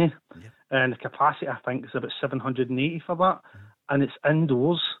tiny, and the capacity I think is about 780 for that, and it's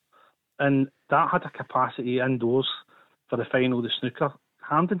indoors, and that had a capacity indoors for the final, the snooker.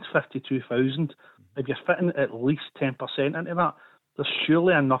 Hampden's 52,000. If you're fitting at least 10% into that, there's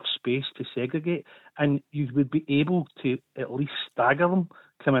surely enough space to segregate, and you would be able to at least stagger them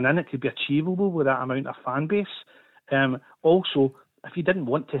coming in. It could be achievable with that amount of fan base. Also, if you didn't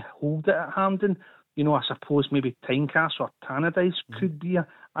want to hold it at Hampden, I suppose maybe Tynecastle or Tannadice could be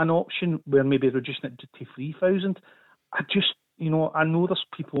an option where maybe reducing it to 3,000. I just, I know there's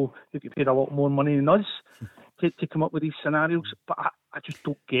people who get paid a lot more money than us to come up with these scenarios, but I just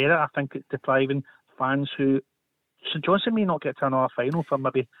don't get it. I think it's depriving fans who St Johnstone may not get to another final for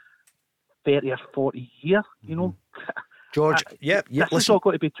maybe 30 or 40 years, George, this has all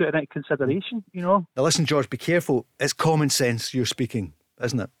got to be taken into consideration, Now listen, George, be careful. It's common sense you're speaking,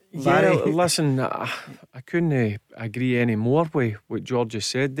 isn't it? Yeah, listen, I couldn't agree any more with what George just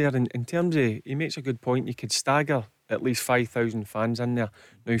said there. In terms of, he makes a good point. You could stagger at least 5,000 fans in there.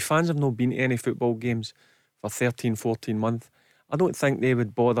 Now, fans have not been to any football games for 13, 14 months. I don't think they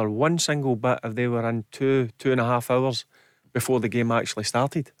would bother one single bit if they were in 2.5 hours before the game actually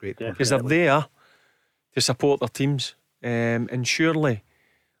started. Because they're there to support their teams. And surely,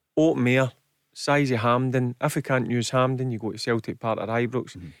 open air, size of Hampden, if we can't use Hampden, you go to Celtic Park or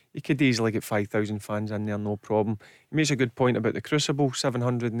Ibrox, you could easily get 5,000 fans in there, no problem. He makes a good point about the Crucible,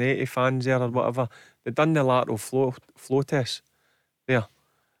 780 fans there or whatever. They've done the lateral flow test there,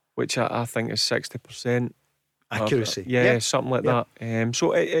 which I think is 60%. Accuracy. Something like that.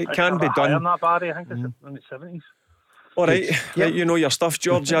 So it can be done. Higher than that, Barry. I think it's in the 70s. All right, you know your stuff,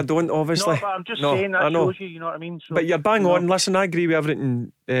 George. I don't, obviously. No, but I'm just saying that shows you know what I mean. So, but you're bang on. Listen, I agree with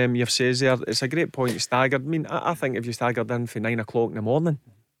everything you've said there. It's a great point, staggered. I mean, I think if you staggered in for 9 o'clock in the morning,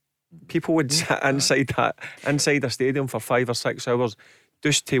 people would sit inside a stadium for 5 or 6 hours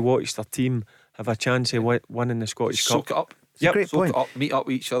just to watch their team have a chance of winning the Scottish Cup. Soak it up. Great point. Meet up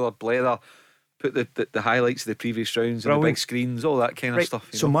with each other, blather, put the highlights of the previous rounds on the Brilliant. big screens, all that kind of Right. stuff.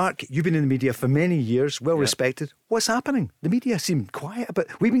 So, Mark, you've been in the media for many years, well respected. What's happening? The media seem quiet about.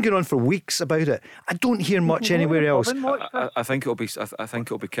 We've been going on for weeks about it. I don't hear much anywhere else. I think it'll be. I think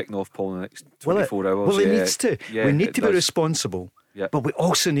it'll be kicking off, Paul, in the next Will it? 24 hours. Well, it needs to. Yeah, we need it to be does. responsible, Yeah. but we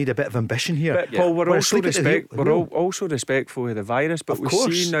also need a bit of ambition here. But Paul, we're also asleep at the wheel. also respectful of the virus, but Of we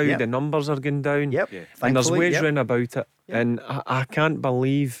course, see now yep. the numbers are going down. Yep. Yeah. And there's Thankfully, ways yep. round about it. Yep. And I can't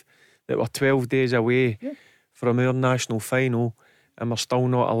believe that we're 12 days away from our national final and we're still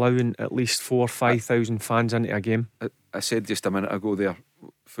not allowing at least 4,000 or 5,000 fans into a game. I said just a minute ago there,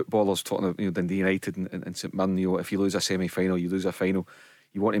 footballers talking about Dundee United and St Mirren. If you lose a semi-final, you lose a final.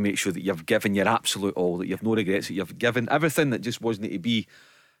 You want to make sure that you've given your absolute all, that you've no regrets, that you've given everything that just wasn't to be.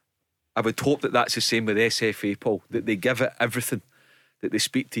 I would hope that that's the same with SFA, Paul, that they give it everything, that they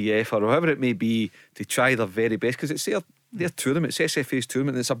speak to UEFA or whoever it may be to try their very best, because it's their tournament, it's SFA's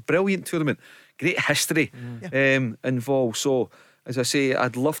tournament, and it's a brilliant tournament, great history involved. So as I say,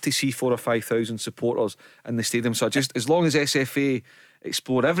 I'd love to see 4,000 or 5,000 supporters in the stadium. So just as long as SFA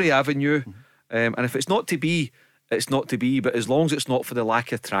explore every avenue, and if it's not to be, it's not to be, but as long as it's not for the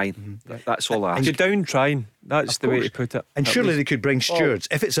lack of trying, that's all I ask. Go down trying. That's the way to put it. And surely they could bring stewards.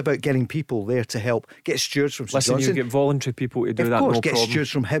 If it's about getting people there to help, get stewards from St Listen, Johnstone. you get voluntary people to do Of that, course, no get problem. stewards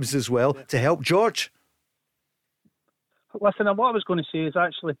from Hibs as well to help. George? Listen, what I was going to say is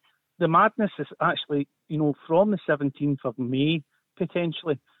actually the madness is actually, from the 17th of May,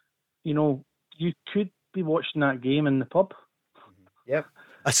 potentially, you could be watching that game in the pub. Yep.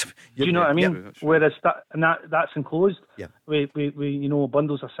 Do you know what I mean? Yep. Whereas that's enclosed. Yeah. We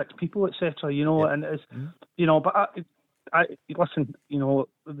bundles of 6 people, etc. And it's but I listen.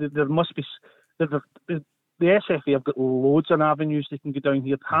 There must be the SFA have got loads of avenues they can go down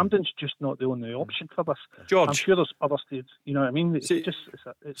here. Hampden's just not the only option for this. George. I'm sure there's other states. You know what I mean? It's See- just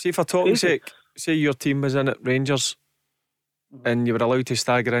it's See, for talking's crazy. sake, say your team was in at Rangers and you were allowed to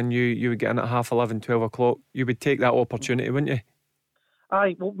stagger in, you would get in at 11:30, 12 o'clock, you would take that opportunity, wouldn't you?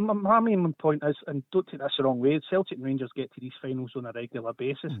 Aye, well, my main point is, and don't take this the wrong way, Celtic and Rangers get to these finals on a regular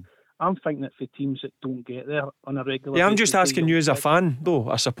basis. I'm thinking that for teams that don't get there on a regular basis. Yeah, I'm just asking you as a fan, though,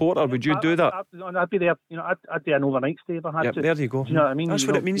 a supporter, would you do that? I'd be there, I'd do an overnight stay if I had Yep, to. there you go. Do you know what I mean? That's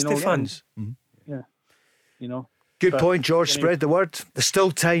what it means to fans. Yeah. Good But point, George. anyway. Spread the word. There's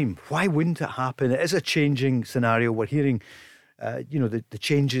still time. Why wouldn't it happen? It is a changing scenario. We're hearing, the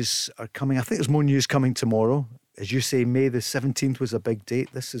changes are coming. I think there's more news coming tomorrow. As you say, May the 17th was a big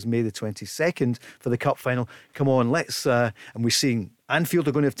date. This is May the 22nd for the Cup final. Come on, let's. And we're seeing Anfield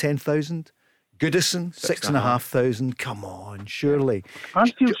are going to have 10,000. Goodison, 6,500. Come on, surely.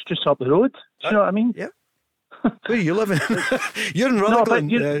 Anfield's just up the road. Do you know what I mean? Yep. Where are you living? You're in No,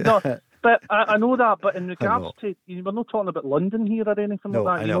 Rutherglen. but I know that. But in regards know. to, we're not talking about London here or anything No,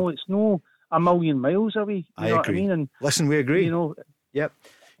 like I that. know. It's no a million miles away. You know what I agree. mean? And Listen, we agree. Yep.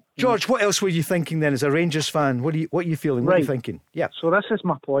 George, what else were you thinking then as a Rangers fan? What are you feeling? What are you Right. thinking? Yeah. So this is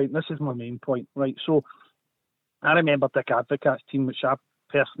my point. This is my main point. Right. So I remember Dick Advocaat's team, which I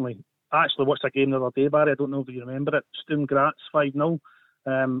personally actually watched a game the other day, Barry. I don't know if you remember it. Sturm Graz 5-0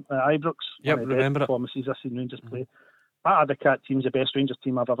 at Ibrox. Yep, One of the remember best it. performances I've seen Rangers play. That Advocaat team's the best Rangers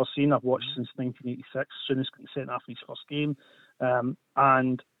team I've ever seen. I've watched since 1986, soon as he sent off his first game.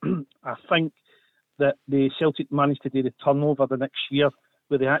 And I think that the Celtic managed to do the turnover the next year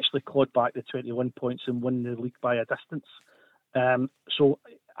where they actually clawed back the 21 points and won the league by a distance. So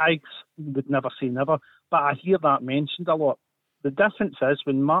I would never say never, but I hear that mentioned a lot. The difference is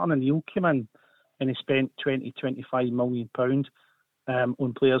when Martin O'Neill came in and he spent 20-25 million pound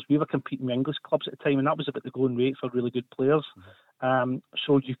on players, we were competing with English clubs at the time, and that was about the going rate for really good players.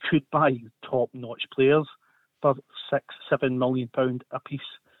 So you could buy top-notch players for 6-7 million pound a piece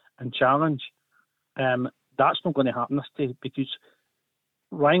and challenge. That's not going to happen this day because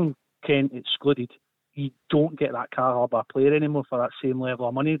Ryan Kent excluded. You don't get that calibre player anymore for that same level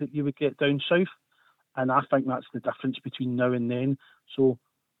of money that you would get down south. And I think that's the difference between now and then. So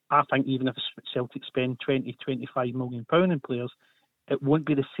I think even if Celtic spend 20-25 million pound in players, it won't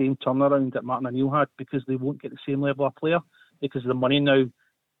be the same turnaround that Martin O'Neill had because they won't get the same level of player because the money now,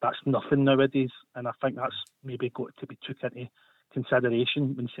 that's nothing nowadays. And I think that's maybe got to be took into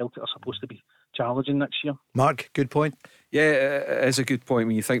consideration when Celtic are supposed to be challenging next year. Mark, good point. Yeah, it is a good point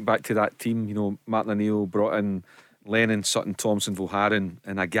when you think back to that team. Martin O'Neill brought in Lennon, Sutton, Thompson, Volharen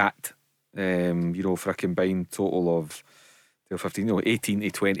and Agat, for a combined total of 18 to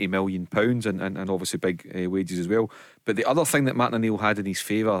 20 million pounds and obviously big wages as well. But the other thing that Martin O'Neill had in his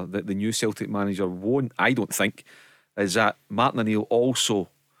favour that the new Celtic manager won't, I don't think, is that Martin O'Neill also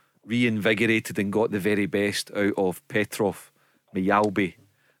reinvigorated and got the very best out of Petrov, Miyalbi,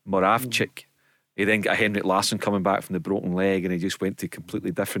 Moravchik, He then got a Henrik Larsson coming back from the broken leg, and he just went to completely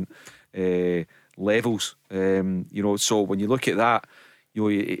different levels. So when you look at that,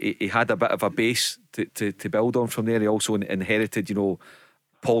 he had a bit of a base to build on from there. He also inherited,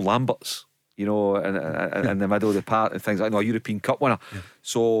 Paul Lambert's, in the middle of the park and things like that, a European Cup winner. Yeah.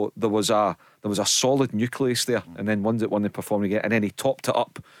 So there was a solid nucleus there, and then ones that won the performing again, and then he topped it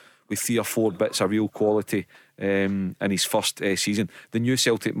up with 3 or 4 bits of real quality in his first season. The new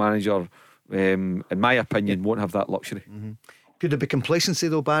Celtic manager, in my opinion, won't have that luxury. Mm-hmm. Could there be complacency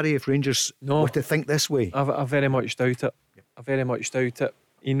though, Barry, if Rangers were to think this way? I very much doubt it. I very much doubt it.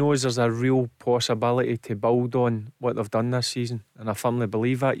 He knows there's a real possibility to build on what they've done this season, and I firmly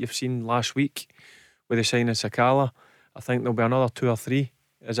believe that. You've seen last week with the signing of Sakala. I think there'll be another 2 or 3,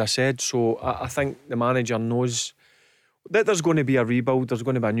 as I said. So I think the manager knows that there's going to be a rebuild, there's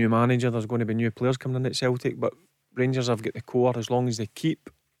going to be a new manager, there's going to be new players coming in at Celtic, but Rangers have got the core. As long as they keep,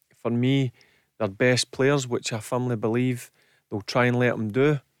 for me, their best players, which I firmly believe they'll try and let them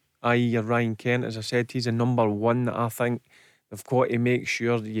do, i.e. your Ryan Kent. As I said, he's the number one that I think they've got to make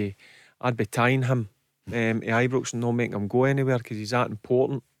sure I'd be tying him to Ibrox and not making him go anywhere, because he's that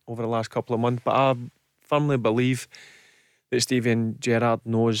important over the last couple of months. But I firmly believe that Steven Gerrard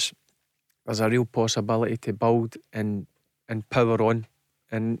knows there's a real possibility to build and power on,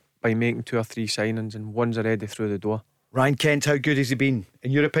 and by making 2 or 3 signings, and one's already through the door. Ryan Kent, how good has he been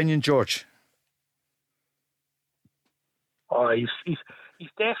in your opinion, George? Oh, he's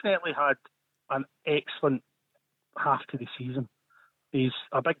definitely had an excellent half to the season. He's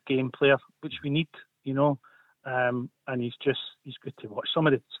a big game player, which we need, and he's good to watch. Some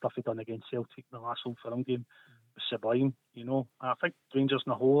of the stuff he done against Celtic in the last Old Firm game was sublime. I think Rangers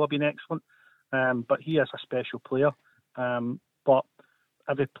in the whole have been excellent, but he is a special player. But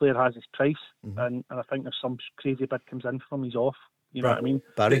every player has his price, and I think if some crazy bid comes in for him, he's off. You know what I mean?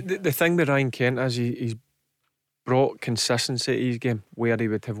 Barry? The thing with Ryan Kent is he's brought consistency to his game, where he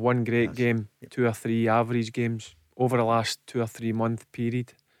would have one great game, 2 or 3 average games over the last 2 or 3 month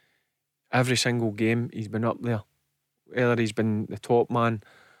period. Every single game he's been up there, whether he's been the top man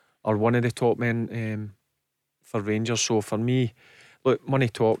or one of the top men for Rangers. So for me, look, money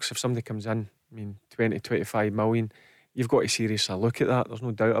talks. If somebody comes in, 20-25 million, you've got to seriously look at that. There's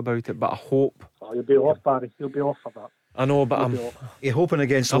no doubt about it. But I hope you'll be off, Barry. You'll be off for that. I know, but you're hoping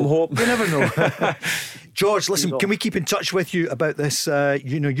against I'm hope. hoping. You never know. George, listen, can we keep in touch with you about this?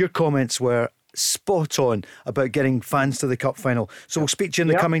 Your comments were spot on about getting fans to the cup final. So we'll speak to you in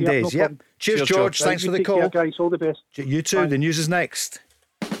the coming days. No Cheers, George. Thanks for the call. Care, guys. All the best. You too. Bye. The news is next.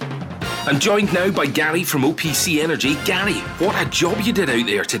 And joined now by Gary from OPC Energy. Gary, what a job you did out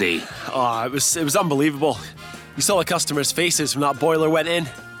there today. Oh, it was unbelievable. You saw the customers' faces when that boiler went in.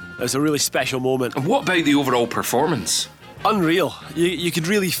 It was a really special moment. And what about the overall performance? Unreal. You could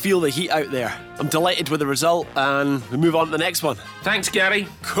really feel the heat out there. I'm delighted with the result, and we move on to the next one. Thanks, Gary.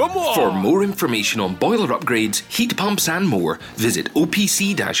 Come on! For more information on boiler upgrades, heat pumps and more, visit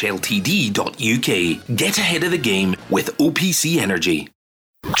opc-ltd.uk. Get ahead of the game with OPC Energy.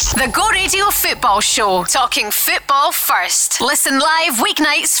 The Go Radio Football Show, talking football first. Listen live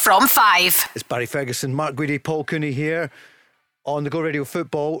weeknights from 5. It's Barry Ferguson, Mark Guidi, Paul Cooney here. On the Go Radio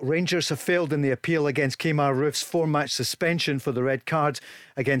Football, Rangers have failed in the appeal against Kemar Roof's 4-match suspension for the red card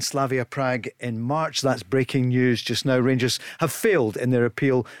against Slavia Prague in March. That's breaking news just now. Rangers have failed in their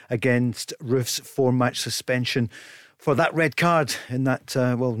appeal against Roof's 4-match suspension for that red card in that,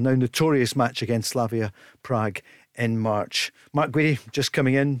 now notorious match against Slavia Prague in March. Mark Guidi, just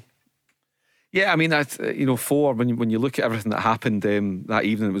coming in. Yeah, when you look at everything that happened that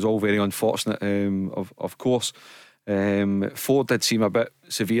evening, it was all very unfortunate, of course. 4 did seem a bit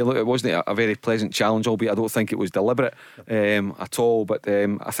severe. It wasn't a very pleasant challenge, albeit I don't think it was deliberate at all. But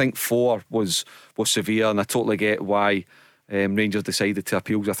I think 4 was severe, and I totally get why Rangers decided to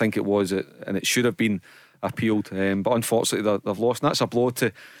appeal. I think it was, and it should have been appealed. But unfortunately, they've lost. And that's a blow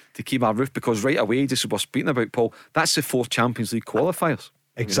to Kemar Roof, because right away, just as we're speaking about, Paul, that's the 4 Champions League qualifiers.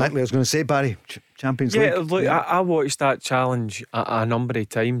 Exactly, I was going to say, Barry, Champions League. Look, I watched that challenge a number of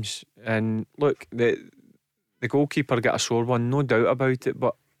times, and look, the goalkeeper got a sore one, no doubt about it.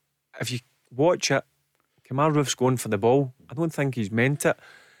 But if you watch it, Kemar Roof's going for the ball. I don't think he's meant it.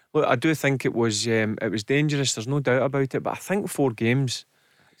 Look, I do think it was dangerous. There's no doubt about it. But I think 4 games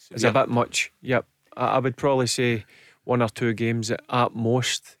is a bit much. Yep, I would probably say 1 or 2 games at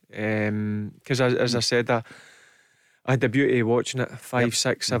most. Because as I said, I had the beauty of watching it 5,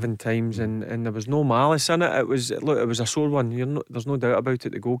 6, 7 times, and there was no malice in it. It was a sore one. There's no doubt about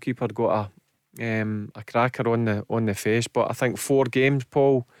it. The goalkeeper got a cracker on the face, but I think 4 games,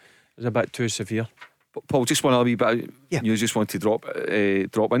 Paul, is a bit too severe. But Paul, just one other wee bit. Yeah. You just want to drop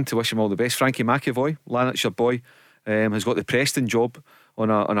in to wish him all the best. Frankie McAvoy, Lanarkshire boy, has got the Preston job on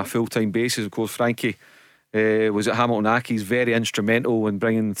a full-time basis. Of course, Frankie was at Hamilton Accies, very instrumental in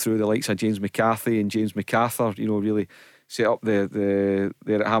bringing through the likes of James McCarthy and James MacArthur. Really set up the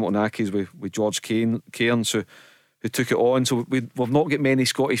there at Hamilton Accies with George Cairns, who took it on. So we've not got many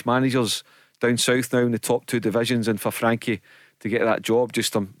Scottish managers down south now in the top two divisions, and for Frankie to get that job,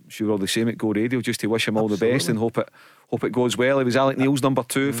 just I'm sure all the same at Go Radio, just to wish him all the best and hope it goes well. He was Alec Neil's number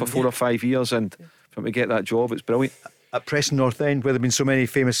 2 for 4 or 5 years, and for him to get that job, it's brilliant. At Preston North End, where there have been so many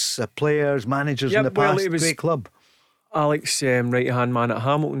famous players, managers in the past, it was great club. Alex, right hand man at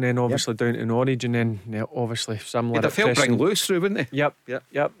Hamilton, then obviously down to Norwich, and then obviously similar. He'd have felt bring loose through, wouldn't he?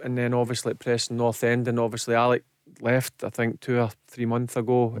 Yep. And then obviously at Preston North End, and obviously Alec left I think 2 or 3 months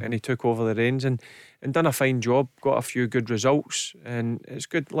ago, and he took over the reins and done a fine job, got a few good results, and it's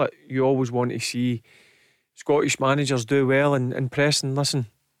good. Like, you always want to see Scottish managers do well, and Preston, listen,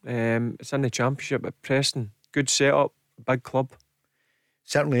 it's in the Championship at Preston, good setup, big club.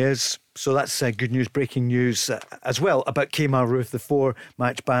 Certainly is. So that's good news, breaking news as well about Kemar Ruth, the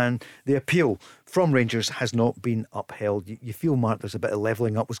 4-match ban. The appeal from Rangers has not been upheld. You feel, Mark, there's a bit of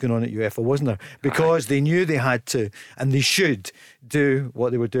levelling up was going on at UEFA, wasn't there? Because they knew they had to, and they should do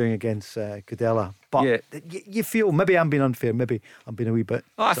what they were doing against Cudella. But you feel, maybe I'm being unfair, maybe I'm being a wee bit.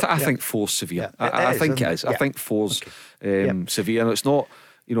 I think four's severe. I think it is. I think four's severe, and it's not,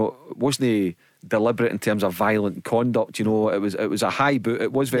 it wasn't deliberate in terms of violent conduct. It was a high boot.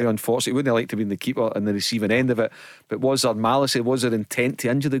 It was very unfortunate. He wouldn't like to be in the keeper and the receiving end of it, but was there malice? Was there intent to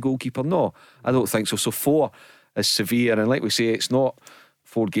injure the goalkeeper? No, I don't think so. So 4 is severe, and like we say, it's not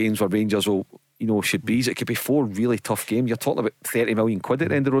 4 games where Rangers will should breeze. It could be 4 really tough games. You're talking about 30 million quid at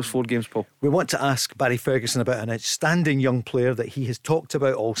the end of those 4 games, Paul. We want to ask Barry Ferguson about an outstanding young player that he has talked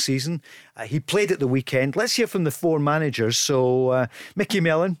about all season. He played at the weekend. Let's hear from the 4 managers. So Mickey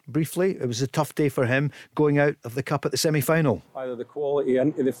Mellon, briefly, it was a tough day for him going out of the Cup at the semi-final. Either the quality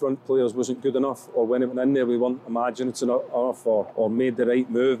into the front players wasn't good enough, or when it went in there we weren't imaginative enough, or made the right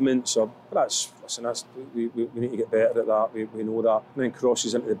movements. We need to get better at that. We know that. And then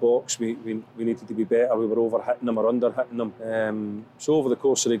crosses into the box, we needed to be better. We were over hitting them or under hitting them. So over the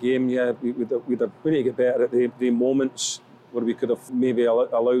course of the game, we need to get better at the moments where we could have maybe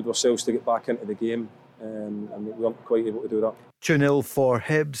allowed ourselves to get back into the game, and we weren't quite able to do that. 2-0 for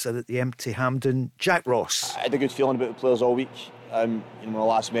Hibs at the empty Hampden. Jack Ross. I had a good feeling about the players all week. My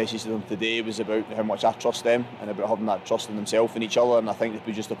last message to them today was about how much I trust them and about having that trust in themselves and each other, and I think they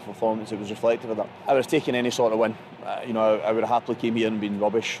produced a performance that was reflective of that. I was taking any sort of win. I would have happily came here and been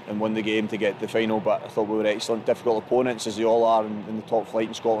rubbish and won the game to get the final, but I thought we were excellent. Difficult opponents, as they all are in the top flight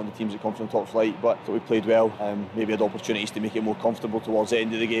in Scotland, the teams that come from the top flight, but I thought we played well. Maybe had opportunities to make it more comfortable towards the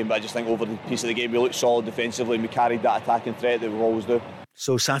end of the game, but I just think over the piece of the game we looked solid defensively and we carried that attacking threat that we always do.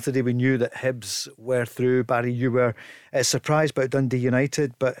 So Saturday we knew that Hibs were through. Barry, you were surprised about Dundee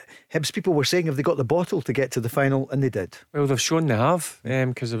United, but Hibs people were saying have they got the bottle to get to the final, and they did. Well, they've shown they have,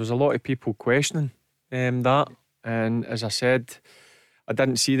 because there was a lot of people questioning that, and as I said, I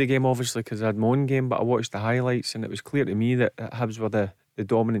didn't see the game obviously because I had my own game, but I watched the highlights and it was clear to me that Hibs were the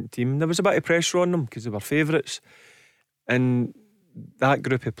dominant team. There was a bit of pressure on them because they were favourites, and that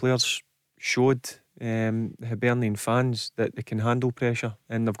group of players showed the Hibernian fans that they can handle pressure,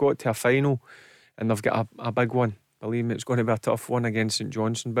 and they've got to a final and they've got a big one. Believe me, it's going to be a tough one against St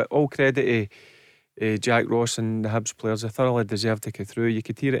Johnstone, but all credit to Jack Ross and the Hibs players. They thoroughly deserved to get through. You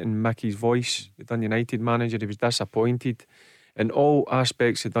could hear it in Mickey's voice, the Dundee United manager. He was disappointed in all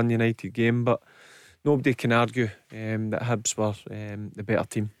aspects of the Dundee United game, but nobody can argue that Hibs were the better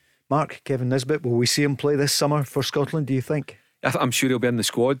team. Mark, Kevin Nisbet, will we see him play this summer for Scotland, do you think? I'm sure he'll be in the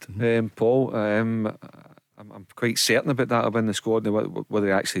squad, Paul. I'm quite certain about that. He'll be in the squad. Whether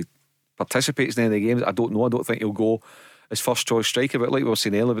he actually participates in any of the games, I don't know. I don't think he'll go as first choice striker, but like we were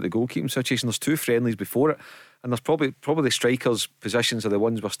saying earlier about the goalkeeping situation, there's 2 friendlies before it, and there's probably the strikers' positions are the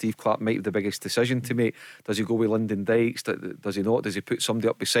ones where Steve Clarke might have the biggest decision to make. Does he go with Lyndon Dykes? Does he not? Does he put somebody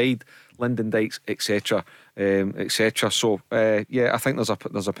up beside Lyndon Dykes, etc., etc.? So I think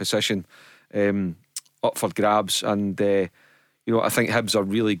there's a position up for grabs, and I think Hibs are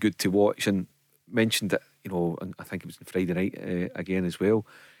really good to watch, and mentioned it, and I think it was on Friday night again as well.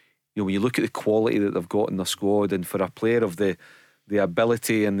 When you look at the quality that they've got in their squad, and for a player of the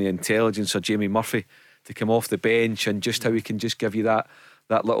ability and the intelligence of Jamie Murphy to come off the bench, and just how he can just give you that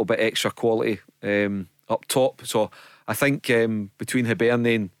little bit extra quality up top. So I think between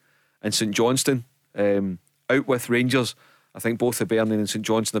Hibernian and St Johnstone, out with Rangers, I think both Hibernian and St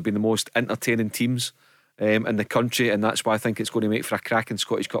Johnstone have been the most entertaining teams in the country, and that's why I think it's going to make for a cracking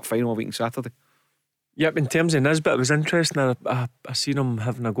Scottish Cup final a week on Saturday. Yep, in terms of Nisbet, it was interesting. I seen him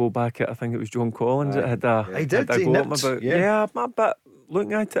having a go back at, I think it was John Collins that had a, He did, had a he go at him nipped, about. yeah. But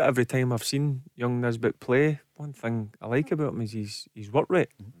looking at it every time I've seen young Nisbet play, one thing I like about him is his work rate.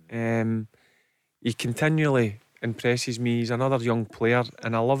 He continually impresses me. He's another young player,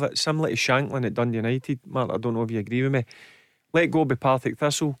 and I love it. Similar to Shanklin at Dundee United, Mark, I don't know if you agree with me. Let go by Partick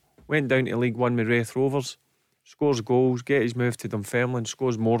Thistle, went down to League One with Raith Rovers, scores goals, get his move to Dunfermline,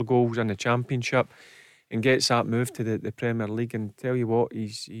 scores more goals in the Championship, and gets that move to the Premier League. And tell you what,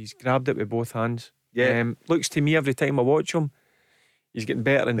 he's grabbed it with both hands. Looks to me every time I watch him, he's getting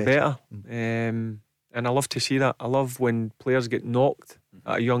better and better. And I love to see that. I love when players get knocked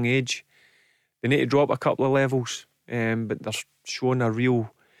at a young age. They need to drop a couple of levels, but they're showing a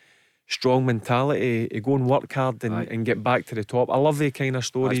real strong mentality to go and work hard and get back to the top. I love the kind of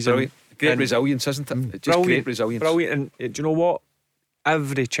stories. Great resilience, isn't it? Just great resilience. Brilliant. And do you know what?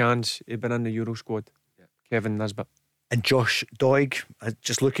 Every chance he'd been in the Euro squad. Kevin Nisbet. And Josh Doig,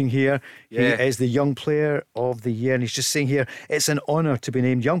 just looking here, he is the Young Player of the Year, and he's just saying here, it's an honour to be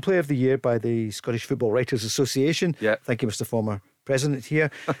named Young Player of the Year by the Scottish Football Writers Association. Thank you, Mr. Former President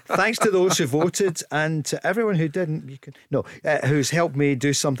here. Thanks to those who voted, and to everyone who didn't. Who's helped me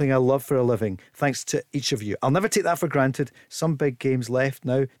do something I love for a living. Thanks to each of you. I'll never take that for granted. Some big games left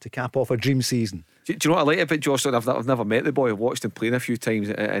now to cap off a dream season. Do you know what I like about Josh? I've never met the boy. I've watched him playing a few times,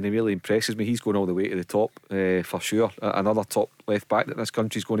 and he really impresses me. He's going all the way to the top, for sure. Another top left back that this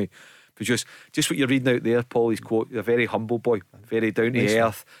country's going to produce. Just what you're reading out there, Paul, his quote, a very humble boy, very down to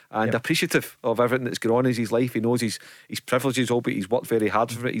earth, and appreciative of everything that's going on in his life. He knows his privileges, albeit he's worked very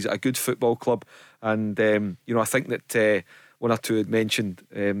hard for it. He's at a good football club, and I think that one or two had mentioned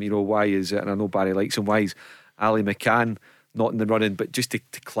why is it, and I know Barry likes him, why is Ali McCann not in the running. But just to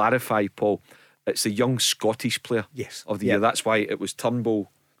clarify, Paul, it's the young Scottish player of the year. That's why it was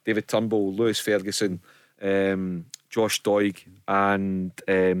David Turnbull, Lewis Ferguson, Josh Doig and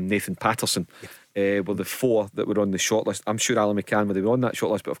Nathan Patterson were the four that were on the shortlist. I'm sure Alan McCann would have been on that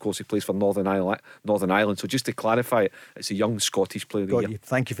shortlist, but of course he plays for Northern Ireland. So just to clarify it, it's a young Scottish player of the year.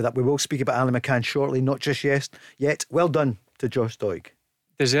 Thank you for that. We will speak about Alan McCann shortly, not just yet. Well done to Josh Doig.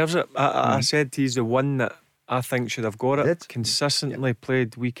 Deserves it. I said he's the one that I think should have got it. Consistently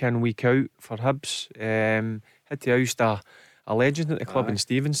played week in, week out for Hibs. Had to oust a legend at the club in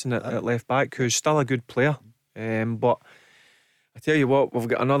Stevenson at left back, who's still a good player. But I tell you what, we've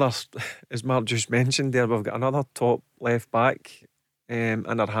got another, as Mark just mentioned there, we've got another top left back in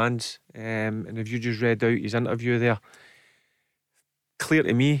our hands. And if you just read out his interview there, clear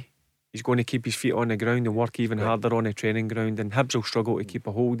to me, he's going to keep his feet on the ground and work even harder on the training ground, and Hibs will struggle to keep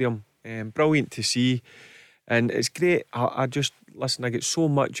a hold of him. Brilliant to see. And it's great. I get so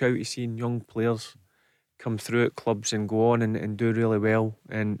much out of seeing young players come through at clubs and go on and do really well.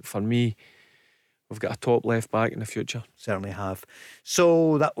 And for me, we've got a top left back in the future. Certainly have.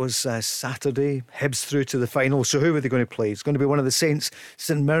 So that was Saturday. Hibs through to the final. So who were they going to play? It's going to be one of the Saints,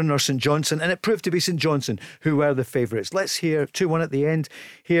 St Mirren or St Johnstone, and it proved to be St Johnstone who were the favourites. Let's hear 2-1 at the end.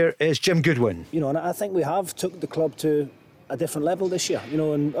 Here is Jim Goodwin. And I think we have took the club to a different level this year,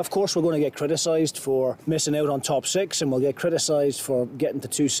 and of course we're going to get criticised for missing out on top six, and we'll get criticised for getting to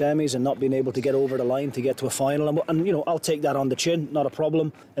two semis and not being able to get over the line to get to a final, and I'll take that on the chin, not a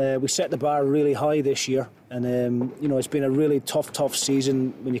problem. We set the bar really high this year, and it's been a really tough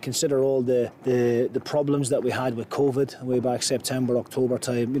season when you consider all the problems that we had with COVID way back September, October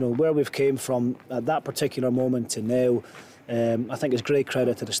time. Where we've came from at that particular moment to now, I think it's great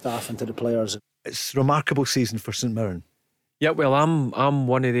credit to the staff and to the players. It's a remarkable season for St Mirren. Yeah, well, I'm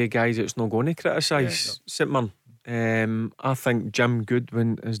one of the guys that's not going to criticise St Mirren. I think Jim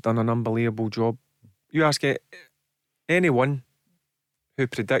Goodwin has done an unbelievable job. You ask anyone who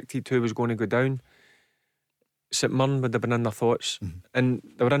predicted who was going to go down, St Mirren would have been in their thoughts, and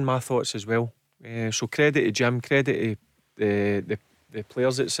they were in my thoughts as well. So credit to Jim, credit to the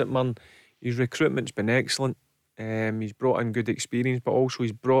players at St Mirren. His recruitment's been excellent. He's brought in good experience, but also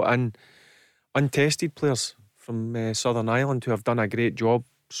he's brought in untested players from Southern Ireland who have done a great job.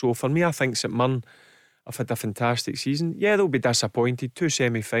 So for me, I think St Mirren have had a fantastic season. Yeah, they'll be disappointed. 2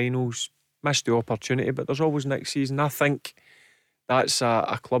 semi-finals, missed the opportunity, but there's always next season. I think that's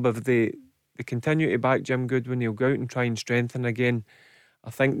a club, if they continue to back Jim Goodwin, he'll go out and try and strengthen again. I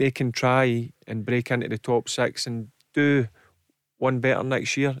think they can try and break into the top 6 and do one better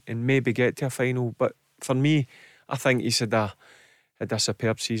next year and maybe get to a final. But for me, I think he's had a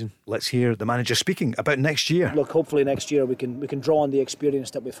superb season. Let's hear the manager speaking about next year. Look, hopefully next year we can draw on the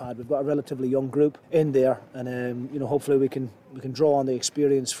experience that we've had. We've got a relatively young group in there, and hopefully we can draw on the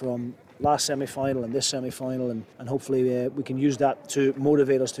experience from last semi-final and this semi-final, and hopefully we can use that to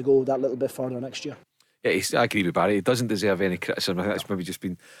motivate us to go that little bit further next year. Yeah, I agree with Barry. He doesn't deserve any criticism. I think that's maybe just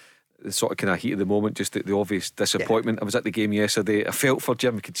been the sort of kind of heat of the moment, just the obvious disappointment. I was at the game yesterday. I felt for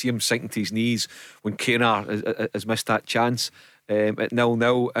Jim. I could see him sinking to his knees when Cooney has missed that chance at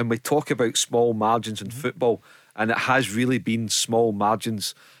 0-0. And we talk about small margins in football, and it has really been small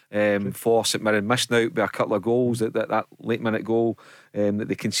margins for St Mirren, missing out by a couple of goals. That late minute goal that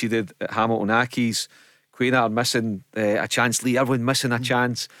they conceded at Hamilton Accies. Cooney are missing a chance. Lee Irwin missing a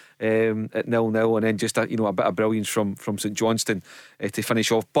chance at 0-0, and then just a bit of brilliance from St Johnstone to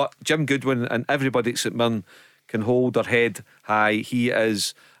finish off. But Jim Goodwin and everybody at St Mirren can hold their head high. He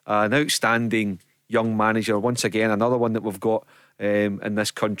is an outstanding young manager. Once again, another one that we've got in this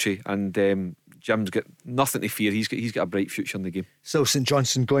country, and Jim's got nothing to fear. He's got a bright future in the game. So St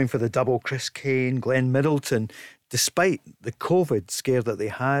Johnstone going for the double. Chris Kane, Glenn Middleton, despite the COVID scare that they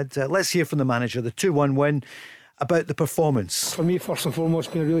had. Let's hear from the manager, the 2-1 win, about the performance. For me, first and foremost,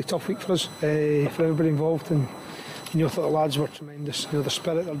 it's been a really tough week for us, for everybody involved, and I thought the lads were tremendous. The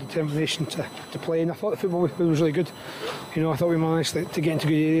spirit, their determination to play, and I thought the football was really good. I thought we managed to get into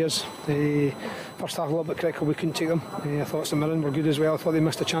good areas. First half a little bit critical, we couldn't take them. I thought St Mirren were good as well. I thought they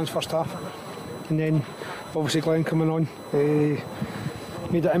missed a chance first half, and then obviously Glenn coming on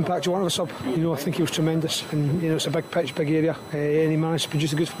made that impact. You want a sub? I think he was tremendous, and it's a big pitch, big area, and he managed to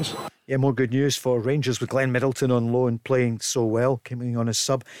produce the goods for us. Yeah, more good news for Rangers with Glenn Middleton on loan, playing so well, coming on as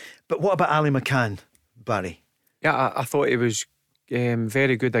sub. But what about Ali McCann, Barry? Yeah, I thought he was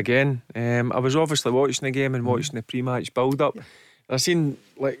very good again. I was obviously watching the game and watching the pre-match build-up. Yeah. I seen,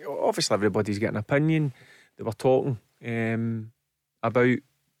 obviously everybody's got an opinion. They were talking about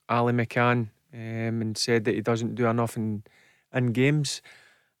Ali McCann and said that he doesn't do enough in games.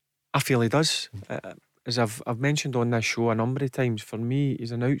 I feel he does. As I've mentioned on this show a number of times, for me,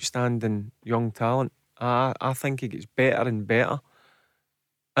 he's an outstanding young talent. I think he gets better and better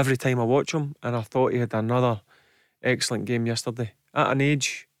every time I watch him, and I thought he had another excellent game yesterday. At an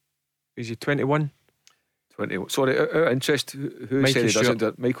age, is he 21? 20. Sorry, out of interest, who said he doesn't do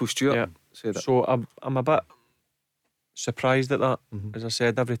it? Michael Stewart said it. So I'm a bit surprised at that. As I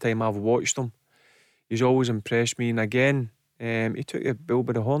said, every time I've watched him, he's always impressed me. And again, he took the bull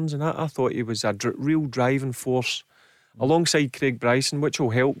by the horns, and I thought he was a real driving force alongside Craig Bryson, which will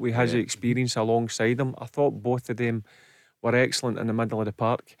help with his experience alongside him. I thought both of them were excellent in the middle of the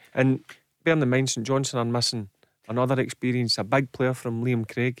park. And bearing in mind, St Johnstone are missing another experience, a big player from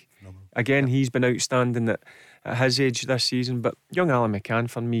Liam Craig. Again, he's been outstanding at his age this season. But young Ali McCann,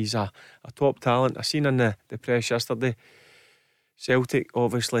 for me, is a top talent. I seen in the press yesterday, Celtic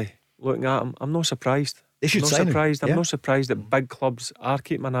obviously looking at him. I'm not surprised. They should sign him. I'm not surprised that big clubs are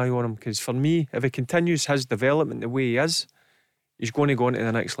keeping an eye on him, because for me, if he continues his development the way he is, he's going to go on to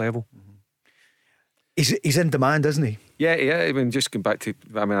the next level. He's in demand, isn't he? Yeah. I mean, just going back to,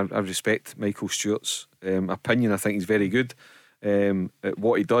 I respect Michael Stewart's opinion. I think he's very good at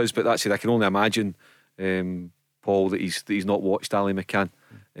what he does, but that's it. I can only imagine, Paul, that he's not watched Ali McCann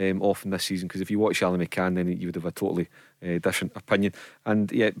often this season, because if you watch Ali McCann, then you would have a totally different opinion.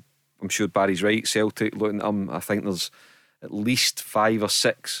 And yeah, I'm sure Barry's right. Celtic, looking at him, I think there's at least 5 or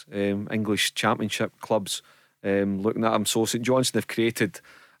 6 English Championship clubs looking at him. So St Johnstone have created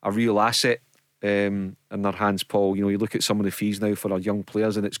a real asset in their hands, Paul. You look at some of the fees now for our young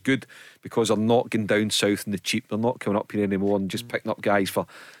players, and it's good because they're not going down south in the cheap. They're not coming up here anymore and just picking up guys for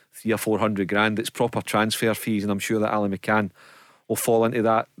 300 or 400 grand. It's proper transfer fees, and I'm sure that Ali McCann will fall into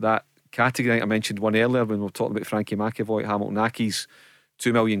that category. I think I mentioned one earlier when we were talking about Frankie McAvoy at Hamilton Accies,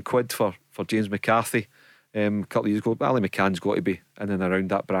 £2 million for James McCarthy a couple of years ago. Ali McCann's got to be in and around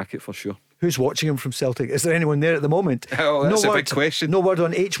that bracket for sure. Who's watching him from Celtic? Is there anyone there at the moment? Oh, that's a big question. No word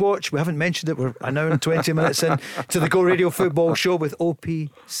on H-Watch. We haven't mentioned it. We're an hour and 20 minutes in to the Go Radio Football Show with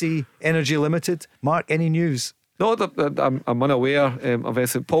OPC Energy Limited. Mark, any news? No, I'm unaware of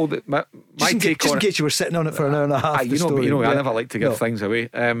anything. Paul, my take on it, in case you were sitting on it for an hour and a half. I never like to give things away.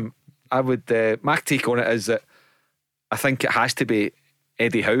 I would. My take on it is that I think it has to be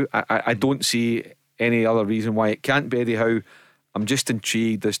Eddie Howe. I don't see any other reason why it can't be Eddie Howe. I'm just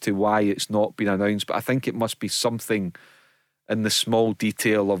intrigued as to why it's not been announced, but I think it must be something in the small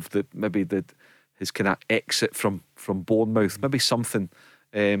detail of his kind of exit from Bournemouth, maybe something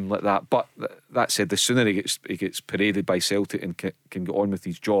like that. But that said, the sooner he gets paraded by Celtic and can get on with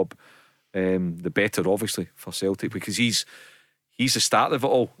his job, the better, obviously, for Celtic, because he's the start of it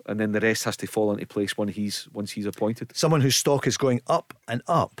all, and then the rest has to fall into place once he's appointed. Someone whose stock is going up and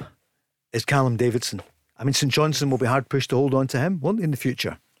up is Callum Davidson. I mean, St Johnstone will be hard pushed to hold on to him, won't they, in the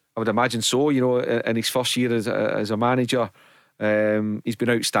future? I would imagine so. In his first year as a manager, he's been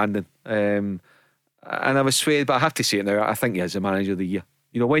outstanding. And I was swayed, but I have to say it now, I think he is the manager of the year.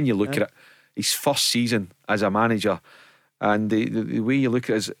 When you look at it, his first season as a manager, and the way you look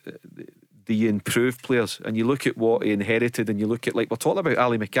at it is the improved players, and you look at what he inherited, and you look at, like we're talking about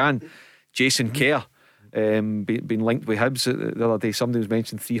Ali McCann, Jason Kerr, being linked with Hibs the other day. Somebody was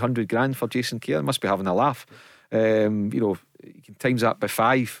mentioning 300 grand for Jason Kerr. Must be having a laugh. You can times that by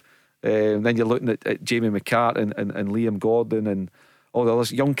 5. Then you're looking at Jamie McCart and Liam Gordon and all the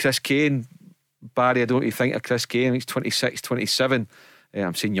others. Young Chris Kane, Barry, I don't really think of Chris Kane. He's 26, 27.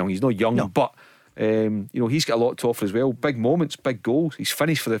 I'm saying young, he's not young, but he's got a lot to offer as well. Big moments, big goals. He's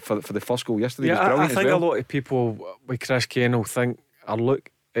finished for the first goal yesterday. Yeah, He was brilliant I think as well. a lot of people with Chris Kane will think or look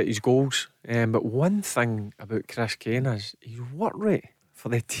at his goals, but one thing about Chris Kane is his work rate for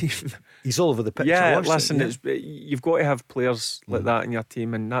the team. He's all over the pitch. Yeah, listen, you've got to have players like that in your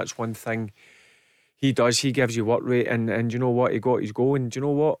team, and that's one thing he does. He gives you work rate, and you know what? He got his goal, and do you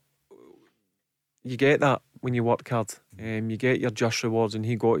know what? You get that when you work hard. You get your just rewards, and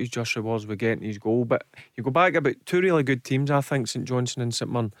he got his just rewards with getting his goal. But you go back about 2 really good teams, I think, St Johnstone and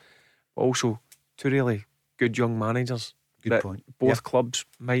St Mirren, but also 2 really good young managers. Good point. Both clubs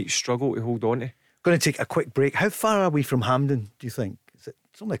might struggle to hold on to. Going to take a quick break. How far are we from Hampden, do you think?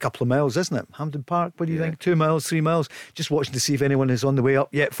 It's only a couple of miles, isn't it? Hampden Park, what do you think? 2 miles, 3 miles? Just watching to see if anyone is on the way up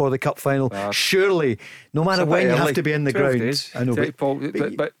yet for the cup final. Surely, no matter when you have to be in the ground. Days. I know, Paul,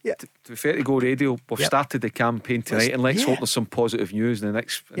 but to be fair to Go Radio, we've started the campaign tonight, and let's hope there's some positive news in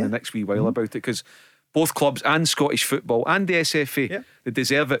the next wee while about it, because both clubs and Scottish football and the SFA, they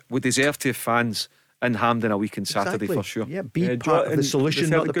deserve it. We deserve to have fans in Hampden a week on Saturday for sure. Yeah, be part of the solution,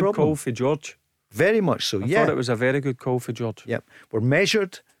 not the problem. Call for George. Very much so. I thought it was a very good call for George. Yep, we're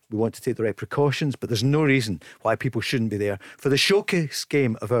measured. We want to take the right precautions, but there's no reason why people shouldn't be there for the showcase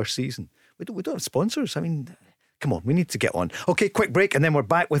game of our season. We don't have sponsors. I mean, come on, we need to get on. Okay, quick break, and then we're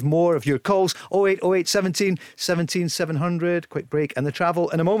back with more of your calls. 0808 17 17 700. Quick break and the travel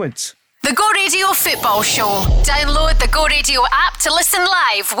in a moment. The Go Radio Football Show. Download the Go Radio app to listen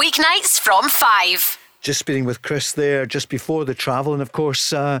live weeknights from 5. Just speaking with Chris there just before the travel, and of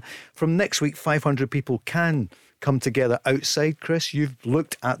course from next week 500 people can come together outside. Chris, you've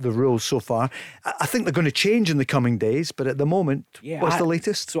looked at the rules so far. I think they're going to change in the coming days, but at the moment, what's the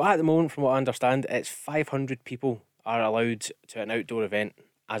latest? So at the moment, from what I understand, it's 500 people are allowed to an outdoor event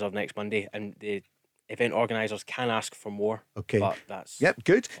as of next Monday, and the event organisers can ask for more. Okay. But that's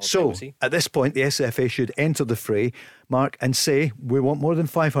good. So at this point, the SFA should enter the fray, Mark, and say we want more than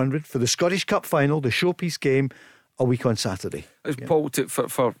 500 for the Scottish Cup final, the showpiece game, a week on Saturday. Paul,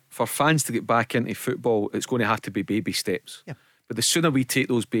 for fans to get back into football, it's going to have to be baby steps. Yeah. But the sooner we take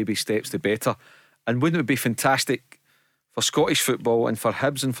those baby steps, the better. And wouldn't it be fantastic for Scottish football and for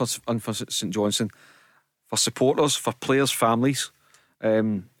Hibs and for St Johnstone, for supporters, for players' families,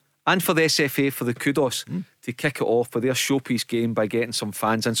 and for the SFA, for the kudos to kick it off with their showpiece game by getting some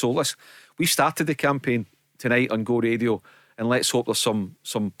fans in. So we've started the campaign tonight on Go Radio, and let's hope there's some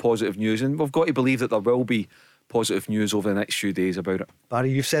positive news, and we've got to believe that there will be positive news over the next few days about it.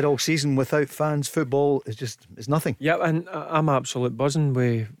 Barry, you've said all season without fans, football is nothing. Yeah, and I'm absolute buzzing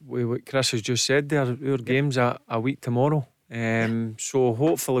with what Chris has just said there. Our game's a week tomorrow, so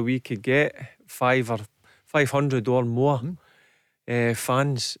hopefully we could get 500 or more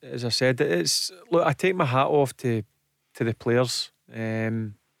fans. As I said, look, I take my hat off to the players.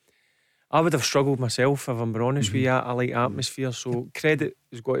 I would have struggled myself, if I'm being honest with you. I like atmosphere, so credit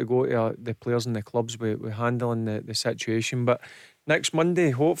has got to go to the players and the clubs with handling the situation. But next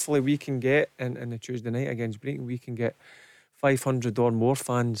Monday, hopefully we can get, and the Tuesday night against Breaton, we can get 500 or more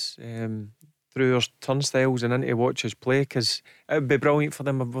fans through our turnstiles and in to watch us play, because it would be brilliant for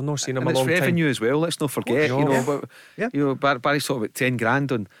them. We've not seen them and a long time. It's revenue as well, let's not forget. Barry's talking about 10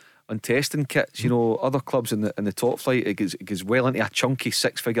 grand on testing kits. Other clubs in the top flight, it goes well into a chunky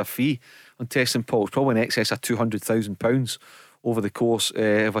 6-figure fee on testing, Paul. It's probably in excess of £200,000 over the course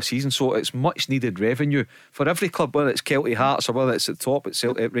of a season. So it's much needed revenue for every club, whether it's Kelty Hearts or whether it's at top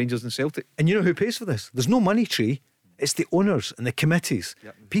at Rangers and Celtic. And you know who pays for this? There's no money tree. It's the owners and the committees.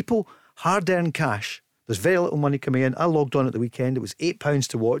 People, hard-earned cash. There's very little money coming in. I logged on at the weekend. It was £8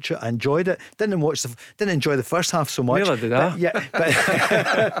 to watch it. I enjoyed it. Didn't enjoy the first half so much. Nearly did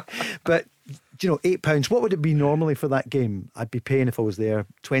I. But £8. What would it be normally for that game? I'd be paying if I was there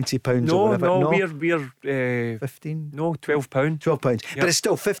 £20 or whatever. No, we're 15. No, £12. £12. But it's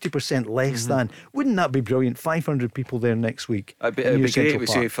still 50% less than. Wouldn't that be brilliant? 500 people there next week. It'd be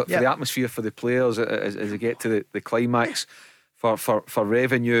great for the atmosphere, for the players as they get to the climax. For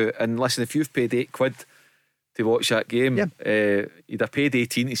revenue. And listen, if you've paid £8 to watch that game. You'd have paid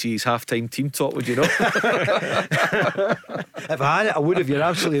 18 to see his half-time team talk, would you not? If I had it, I would have. You're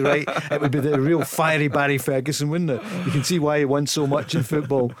absolutely right. It would be the real fiery Barry Ferguson, wouldn't it? You can see why he won so much in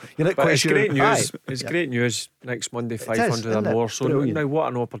football. You're not But quite it's sure. great news. Aye. It's great news. Next Monday, is, 500 isn't or it? more. So Brilliant. now,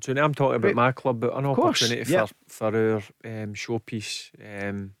 what an opportunity! I'm talking about my club, but an course, opportunity yeah. for our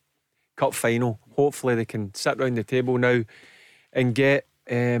showpiece cup final. Hopefully, they can sit round the table now and get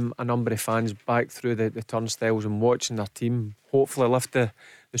a number of fans back through the turnstiles and watching their team. Hopefully, lift the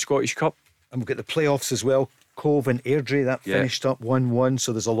Scottish Cup. And we've got the playoffs as well. Cove and Airdrie, that finished up 1-1,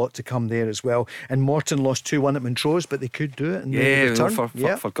 so there's a lot to come there as well. And Morton lost 2-1 at Montrose, but they could do it in the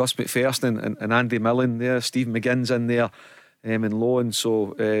return. For Gus McPherson and Andy Millen there, Stephen McGinn's in there, and Lowen.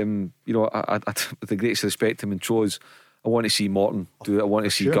 So I with the greatest respect to Montrose, I want to see Morton do it. I want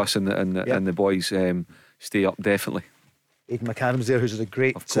to see Gus and the boys stay up, definitely. Aidan McAdams there, who's had a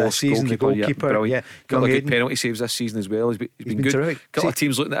great Of season, the goalkeeper. Brilliant. Got Young a good Aidan. penalty saves this season as well. He's been good. terrific. A couple of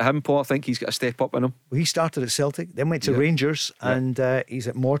teams looking at him, Paul. I think he's got a step up in him. Well, he started at Celtic, then went to Rangers, and he's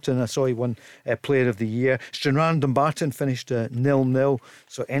at Morton. I saw he won Player of the Year. Stranraer and Dumbarton finished 0-0,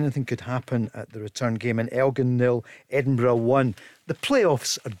 so anything could happen at the return game. And Elgin 0, Edinburgh 1. The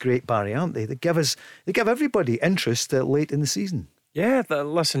playoffs are great, Barry, aren't they? They give everybody interest late in the season. Yeah,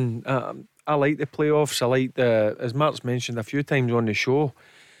 listen, I like the playoffs. I like as Mark's mentioned a few times on the show,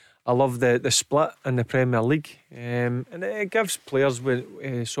 I love the split in the Premier League, and it gives players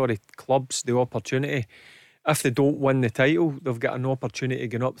clubs the opportunity. If they don't win the title, they've got an opportunity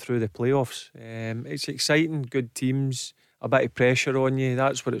going up through the playoffs. It's exciting, good teams, a bit of pressure on you.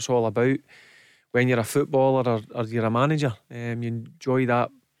 That's what it's all about. When you're a footballer or you're a manager, you enjoy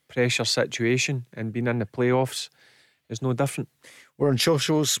that pressure situation, and being in the playoffs is no different. We're on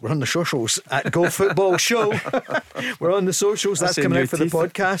socials. We're on the socials at Go Football Show. We're on the socials. That's coming out for the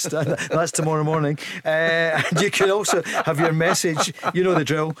podcast. That's tomorrow morning. And you can also have your message. You know the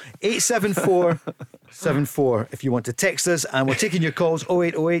drill. 87474 if you want to text us. And we're taking your calls.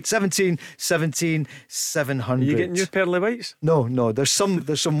 0808 17 17 700. Are you getting your pearly whites? No. There's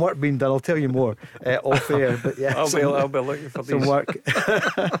some work being done. I'll tell you more off air. But yeah, I'll be looking for some these. work.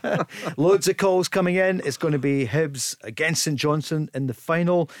 Loads of calls coming in. It's going to be Hibs against St Johnstone in the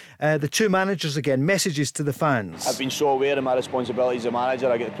final. The two managers again, messages to the fans. I've been so aware of my responsibilities as a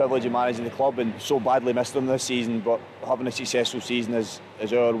manager. I get the privilege of managing the club and so badly missed them this season, but having a successful season is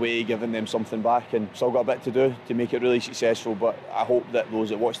our way, giving them something back, and still got a bit to do to make it really successful, but I hope that those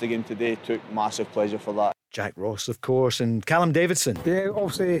that watched the game today took massive pleasure for that. Jack Ross, of course, and Callum Davidson. Yeah,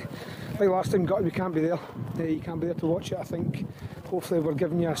 obviously, like last time, we can't be there. You can't be there to watch it. I think hopefully we're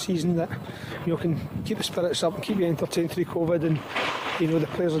giving you a season that can keep the spirits up and keep you entertained through COVID, and the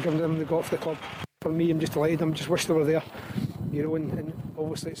players are giving them the got for the club. For me, I'm just delighted. I'm just wish they were there. And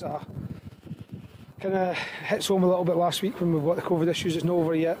obviously it's a kind of hits home a little bit last week when we've got the COVID issues. It's not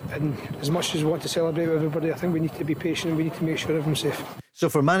over yet, and as much as we want to celebrate with everybody, I think we need to be patient and we need to make sure everyone's safe. So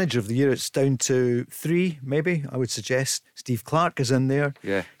for Manager of the Year, it's down to 3, maybe, I would suggest. Steve Clarke is in there,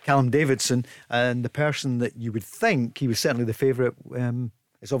 Callum Davidson, and the person that you would think he was certainly the favourite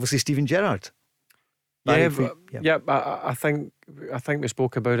is obviously Stephen Gerrard. I think we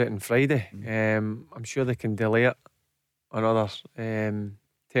spoke about it on Friday. I'm sure they can delay it another 10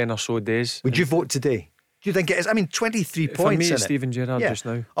 or so days. Would you vote today? Do you think it is? 23 For points me, in it's Stephen Gerrard just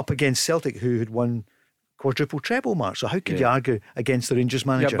now. Up against Celtic, who had won quadruple treble, Mark. So how could you argue against the Rangers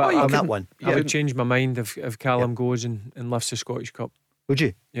manager on that one? I would change my mind if Callum goes and lifts the Scottish Cup. Would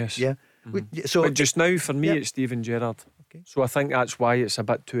you? Yes. Yeah. So but just now, for me, it's Stephen Gerrard. Okay. So I think that's why it's a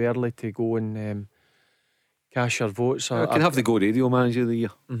bit too early to go and cast your votes. I can have the Go Radio Manager of the Year.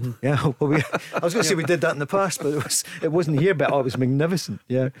 Mm-hmm. Yeah, well, I was going to say we did that in the past, but it wasn't here. But it was magnificent.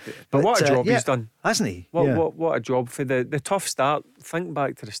 Yeah, but what a job he's done, hasn't he? What a job for the tough start. Think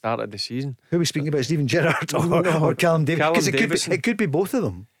back to the start of the season. Who are we speaking about? Stephen Gerrard or Callum Davidson? Because it could be both of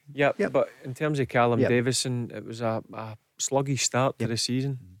them. Yeah, but in terms of Callum Davidson, it was a sluggish start to the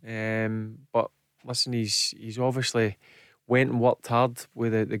season. But listen, he's obviously went and worked hard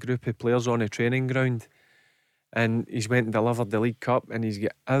with the group of players on the training ground. And he's went and delivered the League Cup, and he's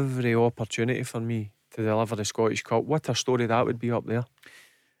got every opportunity for me to deliver the Scottish Cup. What a story that would be up there.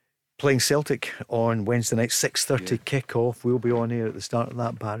 Playing Celtic on Wednesday night, 6:30 kick-off. We'll be on here at the start of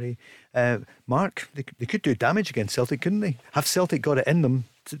that, Barry. Mark, they could do damage against Celtic, couldn't they? Have Celtic got it in them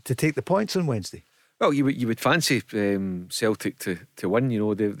to take the points on Wednesday? Well, you would fancy Celtic to win.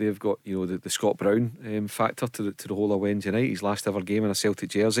 They've got the Scott Brown factor to the whole of Wednesday night. His last ever game in a Celtic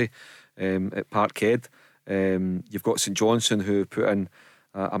jersey at Parkhead. You've got St Johnstone, who put in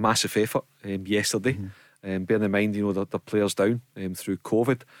a massive effort yesterday. Bearing in mind, the players down through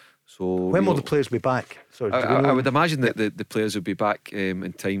COVID. So when will the players be back? Sorry, I would imagine that the players will be back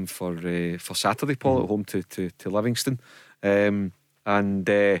in time for Saturday, Paul, at home to Livingston, and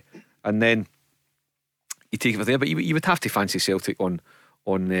then you take it from there. But you would have to fancy Celtic on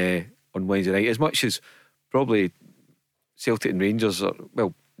Wednesday night, as much as probably Celtic and Rangers are.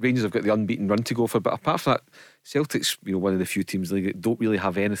 Well, Rangers have got the unbeaten run to go for, but apart from that, Celtic's one of the few teams in the league that don't really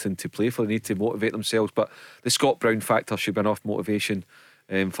have anything to play for. They need to motivate themselves. But the Scott Brown factor should be enough motivation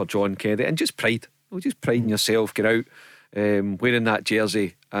for John Kennedy, and just pride. Just pride in yourself. Get out wearing that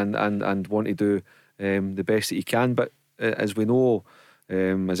jersey and want to do the best that you can. But as we know,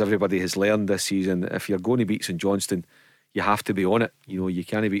 as everybody has learned this season, if you're going to beat St Johnstone, you have to be on it. You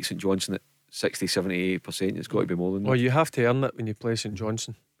can't beat St Johnstone at 60, 70, 80%. It's got to be more than that. Well, you have to earn it when you play St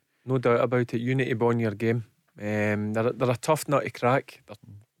Johnstone. No doubt about it. You need to be on your game. They're a tough nut to crack.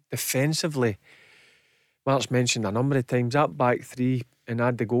 Defensively, Mark's mentioned a number of times that back three and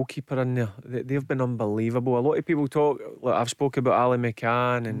add the goalkeeper in there. They've been unbelievable. A lot of people talk. Like I've spoke about Ali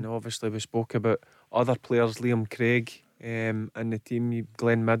McCann, and obviously we spoke about other players, Liam Craig, and the team,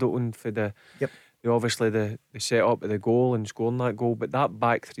 Glenn Middleton for the obviously the set up of the goal and scoring that goal. But that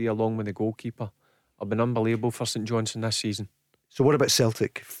back three along with the goalkeeper have been unbelievable for St Johnstone this season. So what about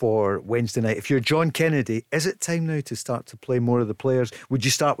Celtic for Wednesday night? If you're John Kennedy, is it time now to start to play more of the players? Would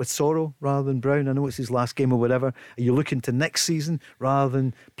you start with Sorrow rather than Brown? I know it's his last game or whatever. Are you looking to next season rather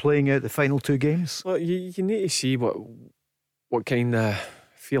than playing out the final two games? Well, you need to see what kind of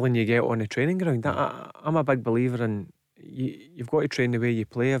feeling you get on the training ground. I'm a big believer in you've got to train the way you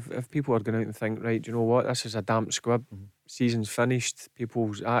play. If people are going out and think, right, do you know what, this is a damp squib, season's finished,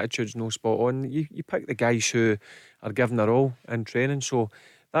 people's attitude's no spot on, you pick the guys who are giving their all in training. So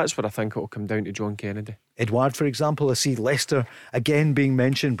that's what I think it'll come down to John Kennedy. Edouard, for example, I see Leicester again being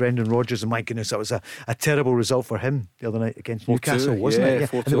mentioned. Brendan Rodgers, and my goodness, that was a terrible result for him the other night against Newcastle, wasn't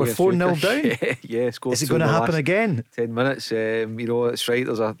it? And they were 4-0 down. Is it going to happen again? 10 minutes. It's right.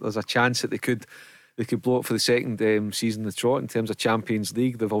 There's a chance that they could blow it for the second season in the trot in terms of Champions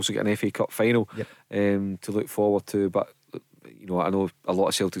League. They've also got an FA Cup final to look forward to. But I know a lot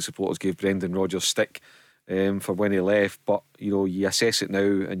of Celtic supporters gave Brendan Rodgers stick for when he left. But you assess it now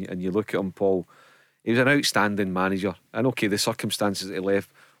and you look at him, Paul. He was an outstanding manager. And okay, the circumstances that he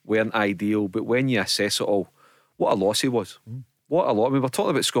left weren't ideal, but when you assess it all, what a loss he was. What a lot. I mean, we're talking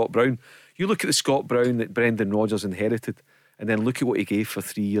about Scott Brown. You look at the Scott Brown that Brendan Rodgers inherited, and then look at what he gave for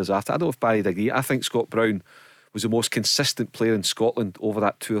 3 years after. I don't know if Barry'd agree. I think Scott Brown was the most consistent player in Scotland over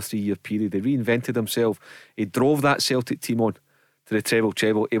that 2 or 3 year period. He reinvented himself. He drove that Celtic team on to the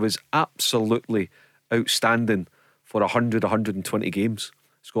treble. He was absolutely outstanding for 100, 120 games,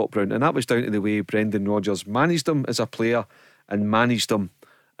 Scott Brown. And that was down to the way Brendan Rodgers managed him as a player and managed him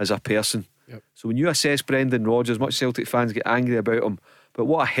as a person. So when you assess Brendan Rodgers, much Celtic fans get angry about him, but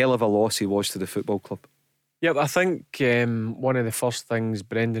what a hell of a loss he was to the football club. Yeah, I think one of the first things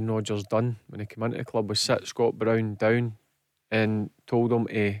Brendan Rodgers done when he came into the club was sit Scott Brown down and told him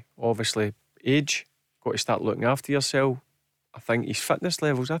to obviously age, got to start looking after yourself. I think his fitness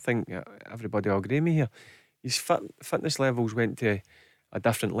levels, I think everybody will agree with me here, his fitness levels went to a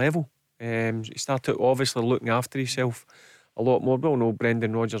different level. He started obviously looking after himself a lot more. We all know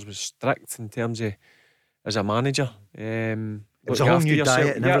Brendan Rodgers was strict in terms of as a manager. It was a whole new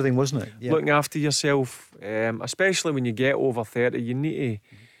diet and everything, wasn't it? Looking after yourself, especially when you get over 30, you need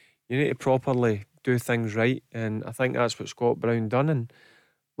to properly do things right, and I think that's what Scott Brown done. And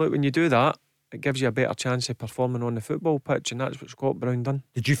look, when you do that, it gives you a better chance of performing on the football pitch, and that's what Scott Brown done.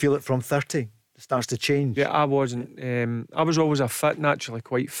 Did you feel it from 30? It starts to change? Yeah, I wasn't. I was always naturally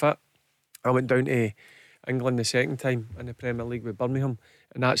quite fit. I went down to England the second time in the Premier League with Birmingham,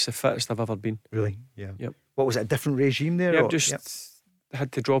 and that's the fittest I've ever been. Really? Yeah. Yep. What was it, a different regime there? Yeah, just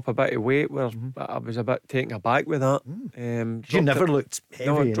had to drop a bit of weight where I was a bit taken aback with that. You never looked heavy.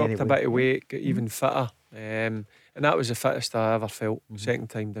 No, I in dropped any a way. bit of weight, got even fitter, and that was the fittest I ever felt. Second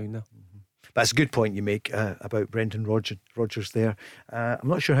time down there. That's a good point you make about Brendan Rodgers there. I'm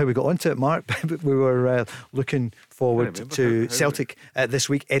not sure how we got onto it, Mark, but we were looking forward to Celtic this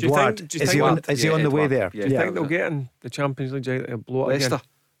week. Edouard, is he on the way there? Do you think they'll get in the Champions League? They'll blow it Leicester. again?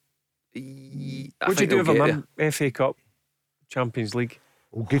 What do you do with them? FA Cup, Champions League?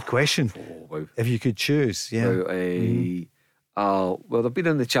 Oh, good question. Wow. If you could choose, well, they've been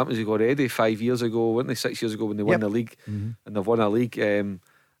in the Champions League already 5 years ago, weren't they? 6 years ago when they won the league, and they've won a league.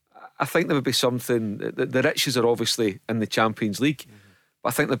 I think there would be something. The riches are obviously in the Champions League, but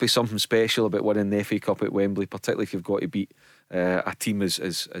I think there'd be something special about winning the FA Cup at Wembley, particularly if you've got to beat a team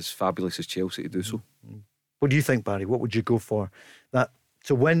as fabulous as Chelsea to do so. What do you think, Barry? What would you go for? That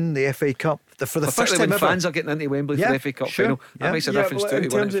to win the FA Cup for the first time when ever. fans are getting into Wembley for the FA Cup final. That makes a difference too. In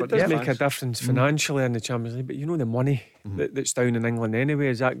terms of, it does make a difference financially in the Champions League, but you know the money that's down in England anyway.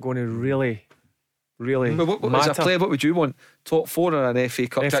 Is that going to really But matter? as a player, what would you want? Top 4 or an FA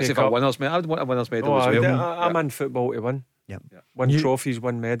Cup? FA For a Cup. winners' medal. I'd want a winners' medal as well. I'm in football to win. Yep. Win trophies,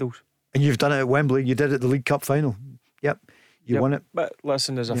 win medals. And you've done it at Wembley. You did it at the League Cup final. Yep. You won it. But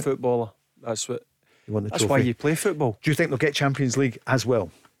listen, as a footballer, that's what. You won the That's trophy. why you play football. Do you think they'll get Champions League as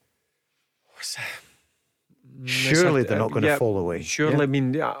well? Surely they're not going to fall away. Surely, I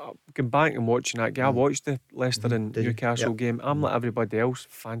mean, going back and watching that game, I watched the Leicester and Newcastle game. I'm like everybody else,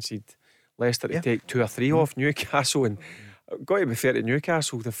 fancied Leicester to take 2 or 3 off Newcastle, and got to be fair to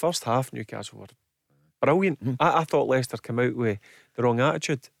Newcastle. The first half, Newcastle were brilliant. I thought Leicester came out with the wrong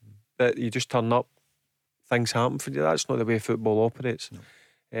attitude. That you just turn up, things happen for you. That's not the way football operates.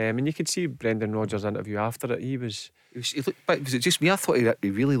 And you could see Brendan Rodgers' interview after it. He was it just me? I thought he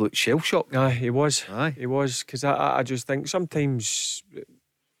really looked shell shocked. He was. He was, because I just think sometimes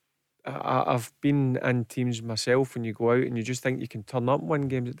I've been in teams myself when you go out and you just think you can turn up and win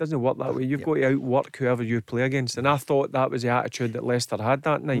games. It doesn't work that way. You've got to outwork whoever you play against, and I thought that was the attitude that Leicester had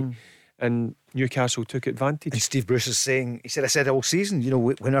that night. And Newcastle took advantage. And Steve Bruce is saying, I said all season,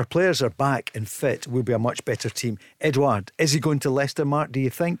 when our players are back and fit, we'll be a much better team. Edouard, is he going to Leicester, Mark, do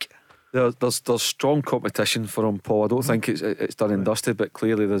you think? There's strong competition for him, Paul. I don't think it's done and dusted, but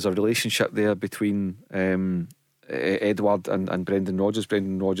clearly there's a relationship there between Edouard and Brendan Rodgers.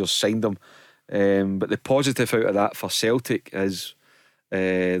 Brendan Rodgers signed him, but the positive out of that for Celtic is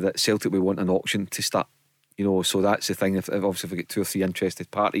that Celtic will want an auction to start. So that's the thing. If we get 2 or 3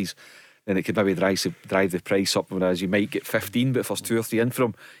 interested parties, then it could maybe drive the price up, whereas you might get 15, but if there's 2 or 3 in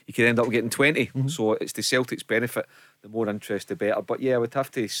from, you could end up getting 20. So it's the Celtic's benefit. The more interest, the better. But I would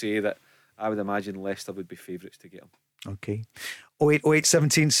have to say that I would imagine Leicester would be favourites to get him. Okay. 08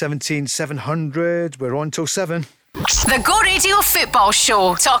 17 17 700. We're on till 7. The Go Radio Football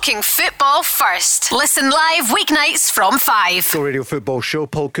Show, talking football first. Listen live weeknights from 5. Go Radio Football Show.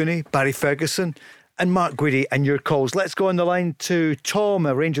 Paul Cooney, Barry Ferguson and Mark Guidi, and your calls. Let's go on the line to Tom,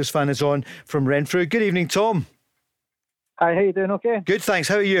 a Rangers fan, is on from Renfrew. Good evening, Tom. Hi, how you doing? Okay. Good, thanks.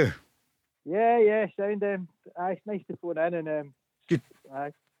 How are you? Yeah, sound. It's nice to phone in and good.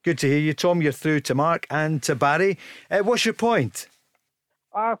 Good to hear you, Tom. You're through to Mark and to Barry. What's your point?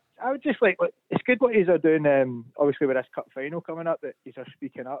 I would just like, it's good what he's are doing. Obviously, with this cup final coming up, that he's are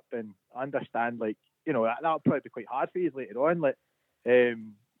speaking up, and I understand. That'll probably be quite hard for you later on.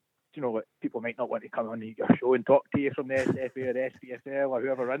 People might not want to come on your show and talk to you from the SFA or the SPFL or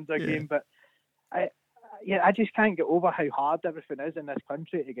whoever runs their game, but I just can't get over how hard everything is in this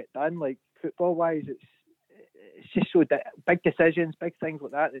country to get done. Like, football wise, it's just so big decisions, big things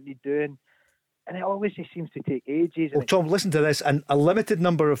like that need doing, and it always just seems to take ages. Well, Tom, listen to this. And a limited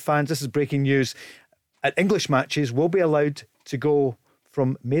number of fans, this is breaking news, at English matches will be allowed to go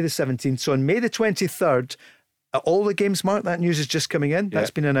from May the 17th. So on May the 23rd, at all the games, Mark, that news is just coming in.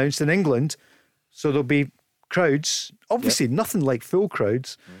 That's been announced in England. So there'll be crowds, obviously nothing like full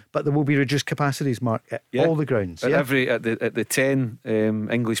crowds, but there will be reduced capacities, Mark, at all the grounds. At the 10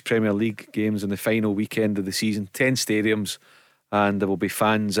 English Premier League games in the final weekend of the season, 10 stadiums, and there will be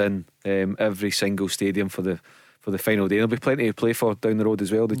fans in every single stadium for the final day. There'll be plenty to play for down the road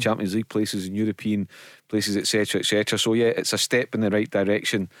as well, the Champions League places and European places, etc. So it's a step in the right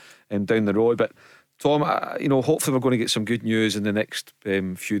direction down the road. But Tom, hopefully we're going to get some good news in the next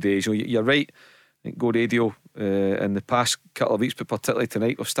few days. You're right. I think Go Radio in the past couple of weeks, but particularly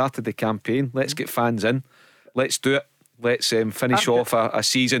tonight, we've started the campaign. Let's get fans in. Let's do it. Let's finish off a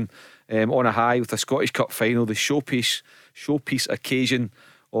season on a high with a Scottish Cup final, the showpiece occasion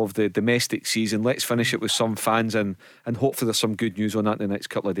of the domestic season. Let's finish it with some fans in, and hopefully there's some good news on that in the next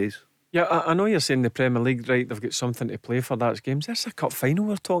couple of days. Yeah, I know you're saying the Premier League, right, they've got something to play for. That's games. That's a cup final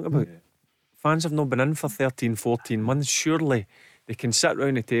we're talking about. Fans have not been in for 13, 14 months. Surely they can sit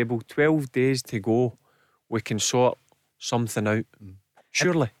round the table, 12 days to go, we can sort something out.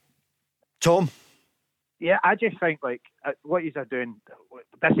 Surely. Tom? Yeah, I just think what you're doing,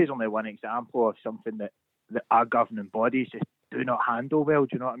 this is only one example of something that our governing bodies just do not handle well. Do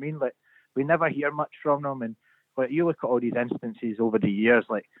you know what I mean? We never hear much from them, and you look at all these instances over the years,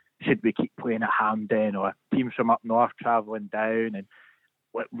 should we keep playing at Hampden, or teams from up north travelling down, and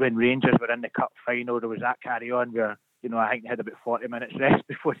when Rangers were in the cup final, there was that carry on where I think they had about 40 minutes rest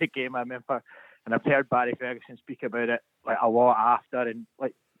before the game, I remember, and I've heard Barry Ferguson speak about it a lot after, and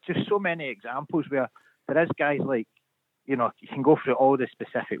just so many examples where there is guys you can go through all the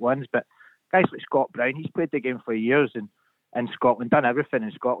specific ones, but guys like Scott Brown, he's played the game for years and in Scotland, done everything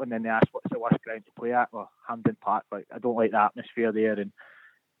in Scotland, and they asked what's the worst ground to play at. Well, Hampden Park. I don't like the atmosphere there, and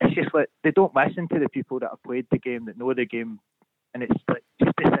it's just like they don't listen to the people that have played the game, that know the game, and it's like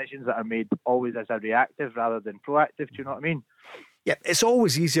just decisions that are made always as a reactive rather than proactive. Do you know what I mean? Yeah, it's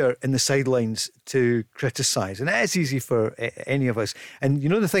always easier in the sidelines to criticise, and it is easy for any of us. And you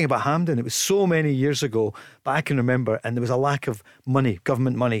know the thing about Hampden, it was so many years ago, but I can remember, and there was a lack of money,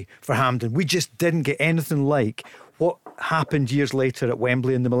 government money for Hampden. We just didn't get anything like what happened years later at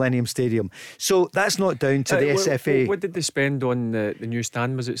Wembley in the Millennium Stadium. So that's not down to the SFA. What did they spend on the new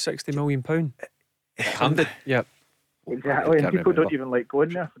stand? Was it £60 million? Hampden? Yeah. Exactly, and people don't even like going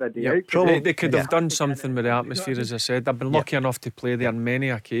there for a day out. They could have done something with the atmosphere, as I said. I've been lucky enough to play there on many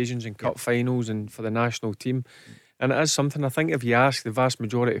occasions in cup finals and for the national team, and it is something. I think if you ask the vast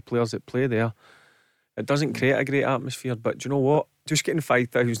majority of players that play there, it doesn't create a great atmosphere, but do you know what? Just getting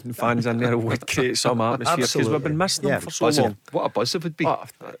 5,000 fans in there would create some atmosphere, because we've been missing them for so long. What a buzz it would be.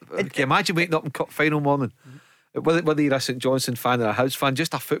 Can you imagine waking up in cup final morning, whether you're a St Johnstone fan or a Hibs fan,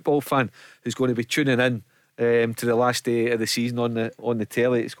 just a football fan who's going to be tuning in to the last day of the season on the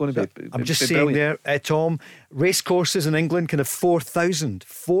telly. It's going to be. I'm just saying there, Tom, race courses in England can have 4,000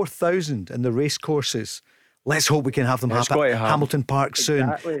 in the race courses. Let's hope we can have them happen at Hamilton Park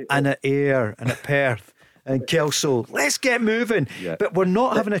soon, and at Ayr and at Perth and Kelso. Let's get moving. But we're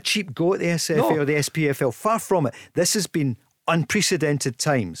not having a cheap go at the SFA or the SPFL. Far from it. This has been unprecedented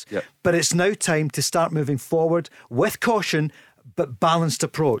times. But it's now time to start moving forward with caution but balanced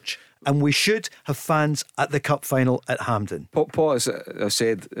approach. And we should have fans at the cup final at Hampden. Paul, as I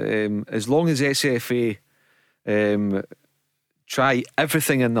said, as long as SFA try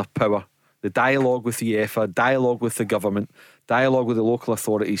everything in their power, the dialogue with the UEFA, dialogue with the government, dialogue with the local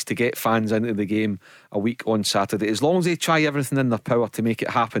authorities to get fans into the game a week on Saturday, as long as they try everything in their power to make it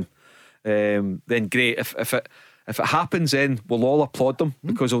happen, then great. If it happens, then we'll all applaud them,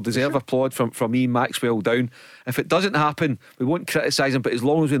 because they'll deserve applaud from Ian Maxwell down. If it doesn't happen, we won't criticise them, but as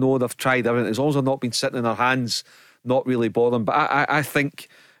long as we know they've tried everything, as long as they've not been sitting in their hands, not really bothering. But I think,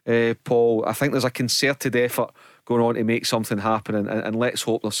 Paul, I think there's a concerted effort going on to make something happen, and let's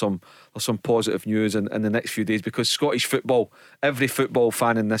hope there's some positive news in the next few days, because Scottish football, every football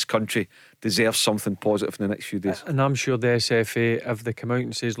fan in this country deserves something positive in the next few days. And I'm sure the SFA, if they come out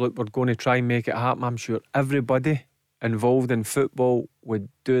and says, look, we're going to try and make it happen, I'm sure everybody involved in football would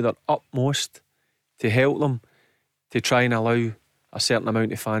do their utmost to help them to try and allow a certain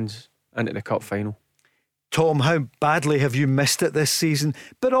amount of fans into the cup final. Tom, how badly have you missed it this season?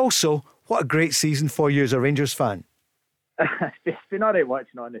 But also, what a great season for you as a Rangers fan. It's been alright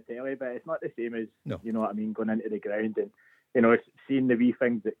watching on the telly, but it's not the same as, you know what I mean, going into the ground and, you know, seeing the wee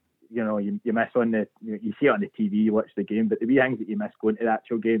things that, you know, you miss on the, you see it on the TV, you watch the game, but the wee things that you miss going to the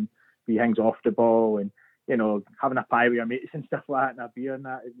actual game, wee things off the ball, and, you know, having a pie with your mates and stuff like that, and a beer and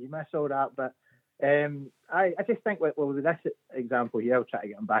that, you miss all that. But I just think, well, with this example here, I'll try to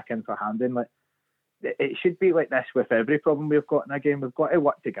get them back in for Hampden. Like, it should be like this with every problem we've got in a game. We've got to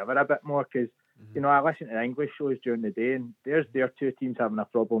work together a bit more, because you know, I listen to English shows during the day, and there's their two teams having a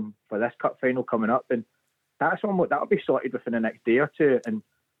problem for this cup final coming up, and that'll be sorted within the next day or two. And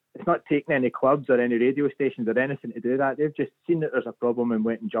it's not taking any clubs or any radio stations or anything to do that. They've just seen that there's a problem and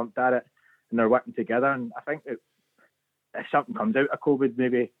went and jumped at it, and they're working together. And I think that if something comes out of COVID,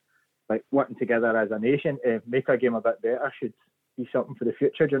 maybe like working together as a nation to make our game a bit better should be something for the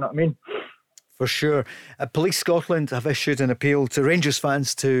future. Do you know what I mean? For sure. Police Scotland have issued an appeal to Rangers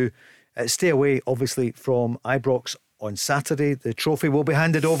fans to stay away, obviously, from Ibrox on Saturday. The trophy will be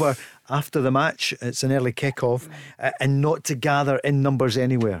handed over after the match. It's an early kick-off, and not to gather in numbers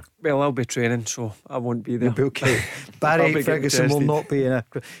anywhere. Well, I'll be training, so I won't be there. You'll be okay. Barry Ferguson will not be in a...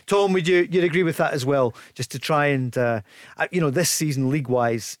 Tom, you'd agree with that as well? Just to try and, you know, this season,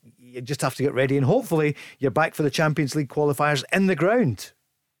 league-wise, you just have to get ready, and hopefully you're back for the Champions League qualifiers in the ground.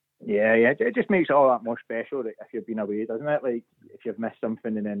 Yeah, it just makes it all that more special if you've been away, doesn't it? Like, if you've missed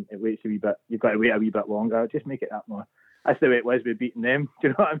something and then it waits a wee bit, you've got to wait a wee bit longer. Just make it that more. That's the way it was with beating them. Do you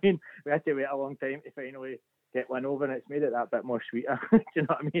know what I mean? We had to wait a long time to finally get one over, and it's made it that bit more sweeter. Do you know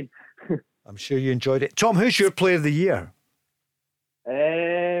what I mean? I'm sure you enjoyed it. Tom, who's your player of the year?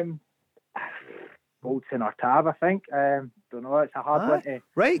 Goldson or Tav, I think. Don't know. It's a hard one to...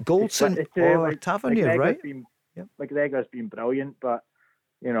 Right, Goldson or Tavernier, right? McGregor's been brilliant, but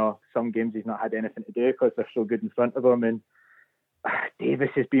you know, some games he's not had anything to do because they're so good in front of him. And Davis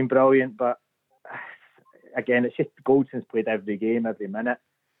has been brilliant, but again, it's just Goldson's played every game, every minute,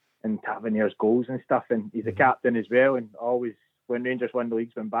 and Tavernier's goals and stuff. And he's a captain as well. And always, when Rangers won the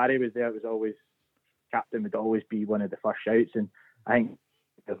leagues, when Barry was there, it was always captain would always be one of the first shouts. And I think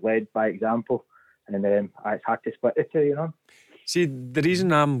they've led by example. And it's hard to split the two, you know. See, the reason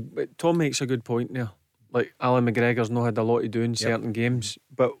Tom makes a good point there. like Alan McGregor's not had a lot to do in certain games,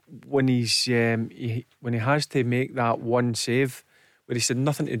 but when he's when he has to make that one save where he's had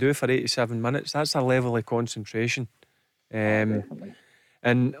nothing to do for 87 minutes, that's a level of concentration.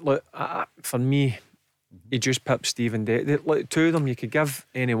 And look, for me, he just pipped Stephen Day. Look, two of them, you could give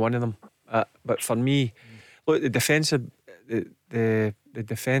any one of them, but for me, look, the defence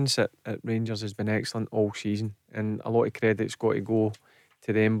at Rangers has been excellent all season, and a lot of credit's got to go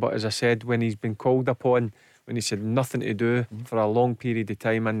to them. But as I said, when he's been called upon, when he's had nothing to do for a long period of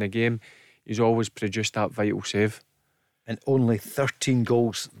time in the game, he's always produced that vital save. And only 13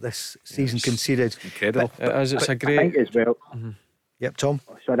 goals this season conceded. Incredible. It's a great. I think as well. Yep, Tom.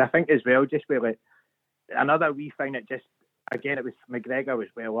 So I think as well, just with like another wee thing that just again, it was McGregor was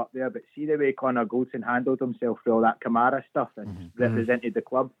well up there, but see the way Connor Goldson handled himself for all that Kamara stuff and represented the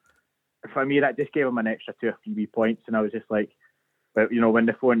club. For me, that just gave him an extra 2 or 3 wee points, and I was just like, but you know, when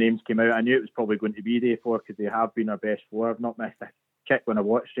the 4 names came out, I knew it was probably going to be day 4 because they have been our best 4. I've not missed a kick when I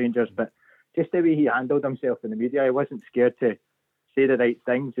watched Rangers, but just the way he handled himself in the media, he wasn't scared to say the right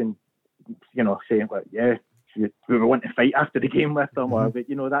things and, you know, saying like, yeah, we were wanting to fight after the game with them, or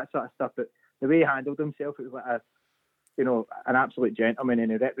you know, that sort of stuff. But the way he handled himself, it was like a, you know, an absolute gentleman, and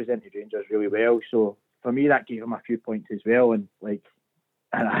he represented Rangers really well. So for me, that gave him a few points as well. And like,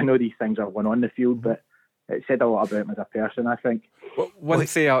 and I know these things are won on the field, but it said a lot about him as a person, I think. One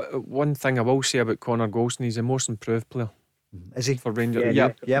thing I will say about Connor Goldson, he's the most improved player. Is he? For Rangers?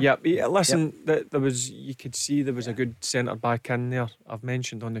 Yep. Listen, there was, you could see there was a good centre back in there. I've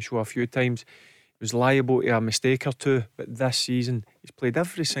mentioned on the show a few times, he was liable to a mistake or two, but this season he's played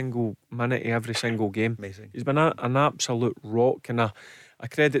every single minute of every single game. Amazing. He's been an absolute rock, and a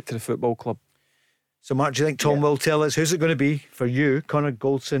credit to the football club. So Mark, do you think Tom will tell us who's it going to be for you, Connor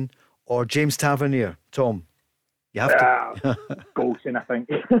Goldson or James Tavernier? Tom, you have to. Goldson, I think.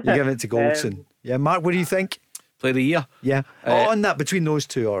 You're giving it to Goldson. Yeah, Mark, what do you think? Play of the year. Yeah. On that, between those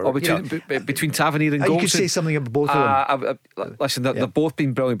two, or between Tavernier and Goldson. You could say something about both of them. Listen, they've both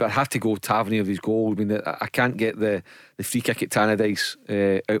been brilliant, but I have to go Tavernier with his goal. I mean, I can't get the free kick at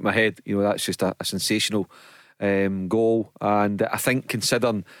Tannadice out my head. You know, that's just a sensational goal. And I think,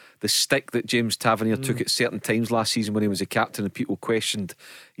 considering the stick that James Tavernier took at certain times last season when he was a captain and people questioned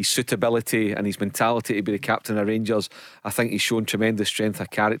his suitability and his mentality to be the captain of Rangers, I think he's shown tremendous strength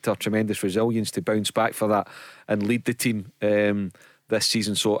of character, tremendous resilience to bounce back for that and lead the team this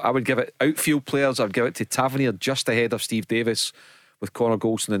season. So I would give it outfield players, I'd give it to Tavernier just ahead of Steve Davis, with Connor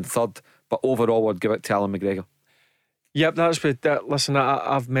Goldson in third, but overall I'd give it to Alan McGregor. Yep, that's what listen,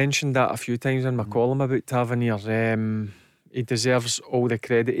 I've mentioned that a few times in my column about Tavernier. He deserves all the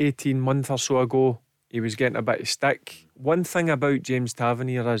credit. 18 months or so ago, he was getting a bit of stick. One thing about James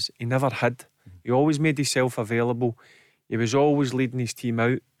Tavernier is he never hid. He always made himself available. He was always leading his team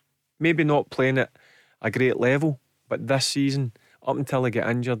out. Maybe not playing at a great level, but this season, up until he got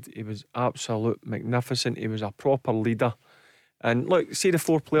injured, he was absolute magnificent. He was a proper leader. And look, see the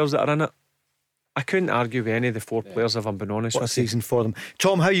 4 players that are in it. I couldn't argue with any of the 4 players, if I'm being honest. What a season for them.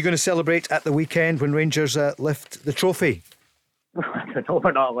 Tom, how are you going to celebrate at the weekend when Rangers lift the trophy? I don't know,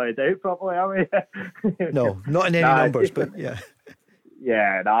 we're not allowed out properly, are we? No, not in any numbers, but yeah.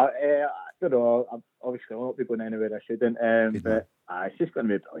 Yeah, I don't know. Obviously, I'll not be going anywhere I shouldn't. But it's just going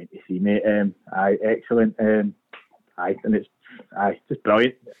to be brilliant to see, mate. Excellent. And it's just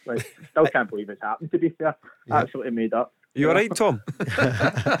brilliant. Like, still can't believe it's happened, to be fair. Absolutely made up. You alright, Tom?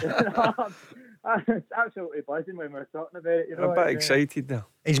 It's absolutely buzzing when we're talking about it. You know, I'm a bit excited now.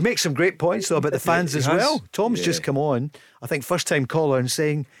 He's made some great points though about the fans as well. Tom's just come on, I think first time caller, and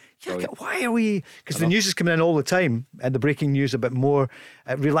saying, why are we, because the news is coming in all the time, and the breaking news about more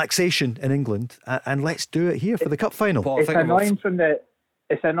relaxation in England, and let's do it here for the cup final. It's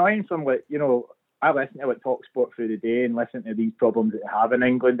annoying from like, you know, I listen to like Talk Sport through the day and listen to these problems that they have in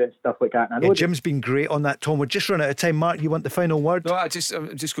England and stuff like that. And I know Jim's been great on that, Tom. We're just running out of time. Mark, you want the final word? No, I'm just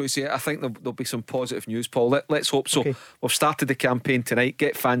going to say, I think there'll be some positive news, Paul. Let's hope so. Okay. We've started the campaign tonight.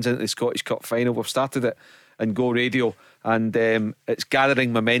 Get fans into the Scottish Cup final. We've started it in Go Radio, and it's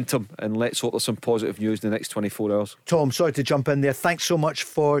gathering momentum, and let's hope there's some positive news in the next 24 hours. Tom, sorry to jump in there. Thanks so much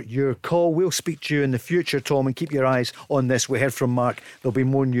for your call. We'll speak to you in the future, Tom, and keep your eyes on this. We heard from Mark. There'll be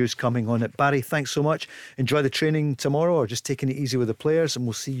more news coming on it. Barry, thanks so much. Enjoy the training tomorrow, or just taking it easy with the players, and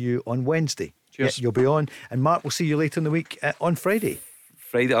we'll see you on Wednesday. Cheers. Yeah, you'll be on. And Mark, we'll see you later in the week on Friday.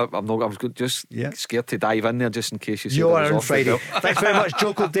 Friday, I was just scared to dive in there just in case you are on Friday. Thanks very much,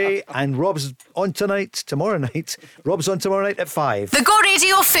 Jokel Day. And Rob's on tomorrow night. Rob's on tomorrow night at 5. The Go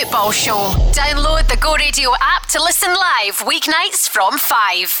Radio Football Show. Download the Go Radio app to listen live weeknights from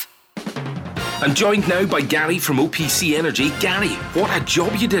 5. I'm joined now by Gary from OPC Energy. Gary, what a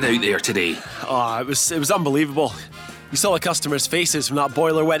job you did out there today. Oh, it was unbelievable. You saw the customers' faces when that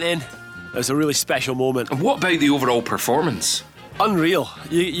boiler went in. It was a really special moment. And what about the overall performance? Unreal.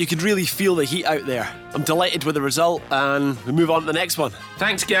 You could really feel the heat out there. I'm delighted with the result, and we move on to the next one.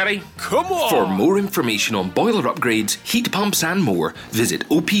 Thanks, Gary. Come on! For more information on boiler upgrades, heat pumps and more, visit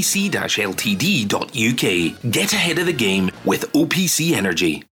opc-ltd.uk. Get ahead of the game with OPC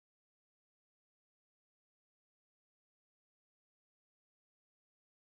Energy.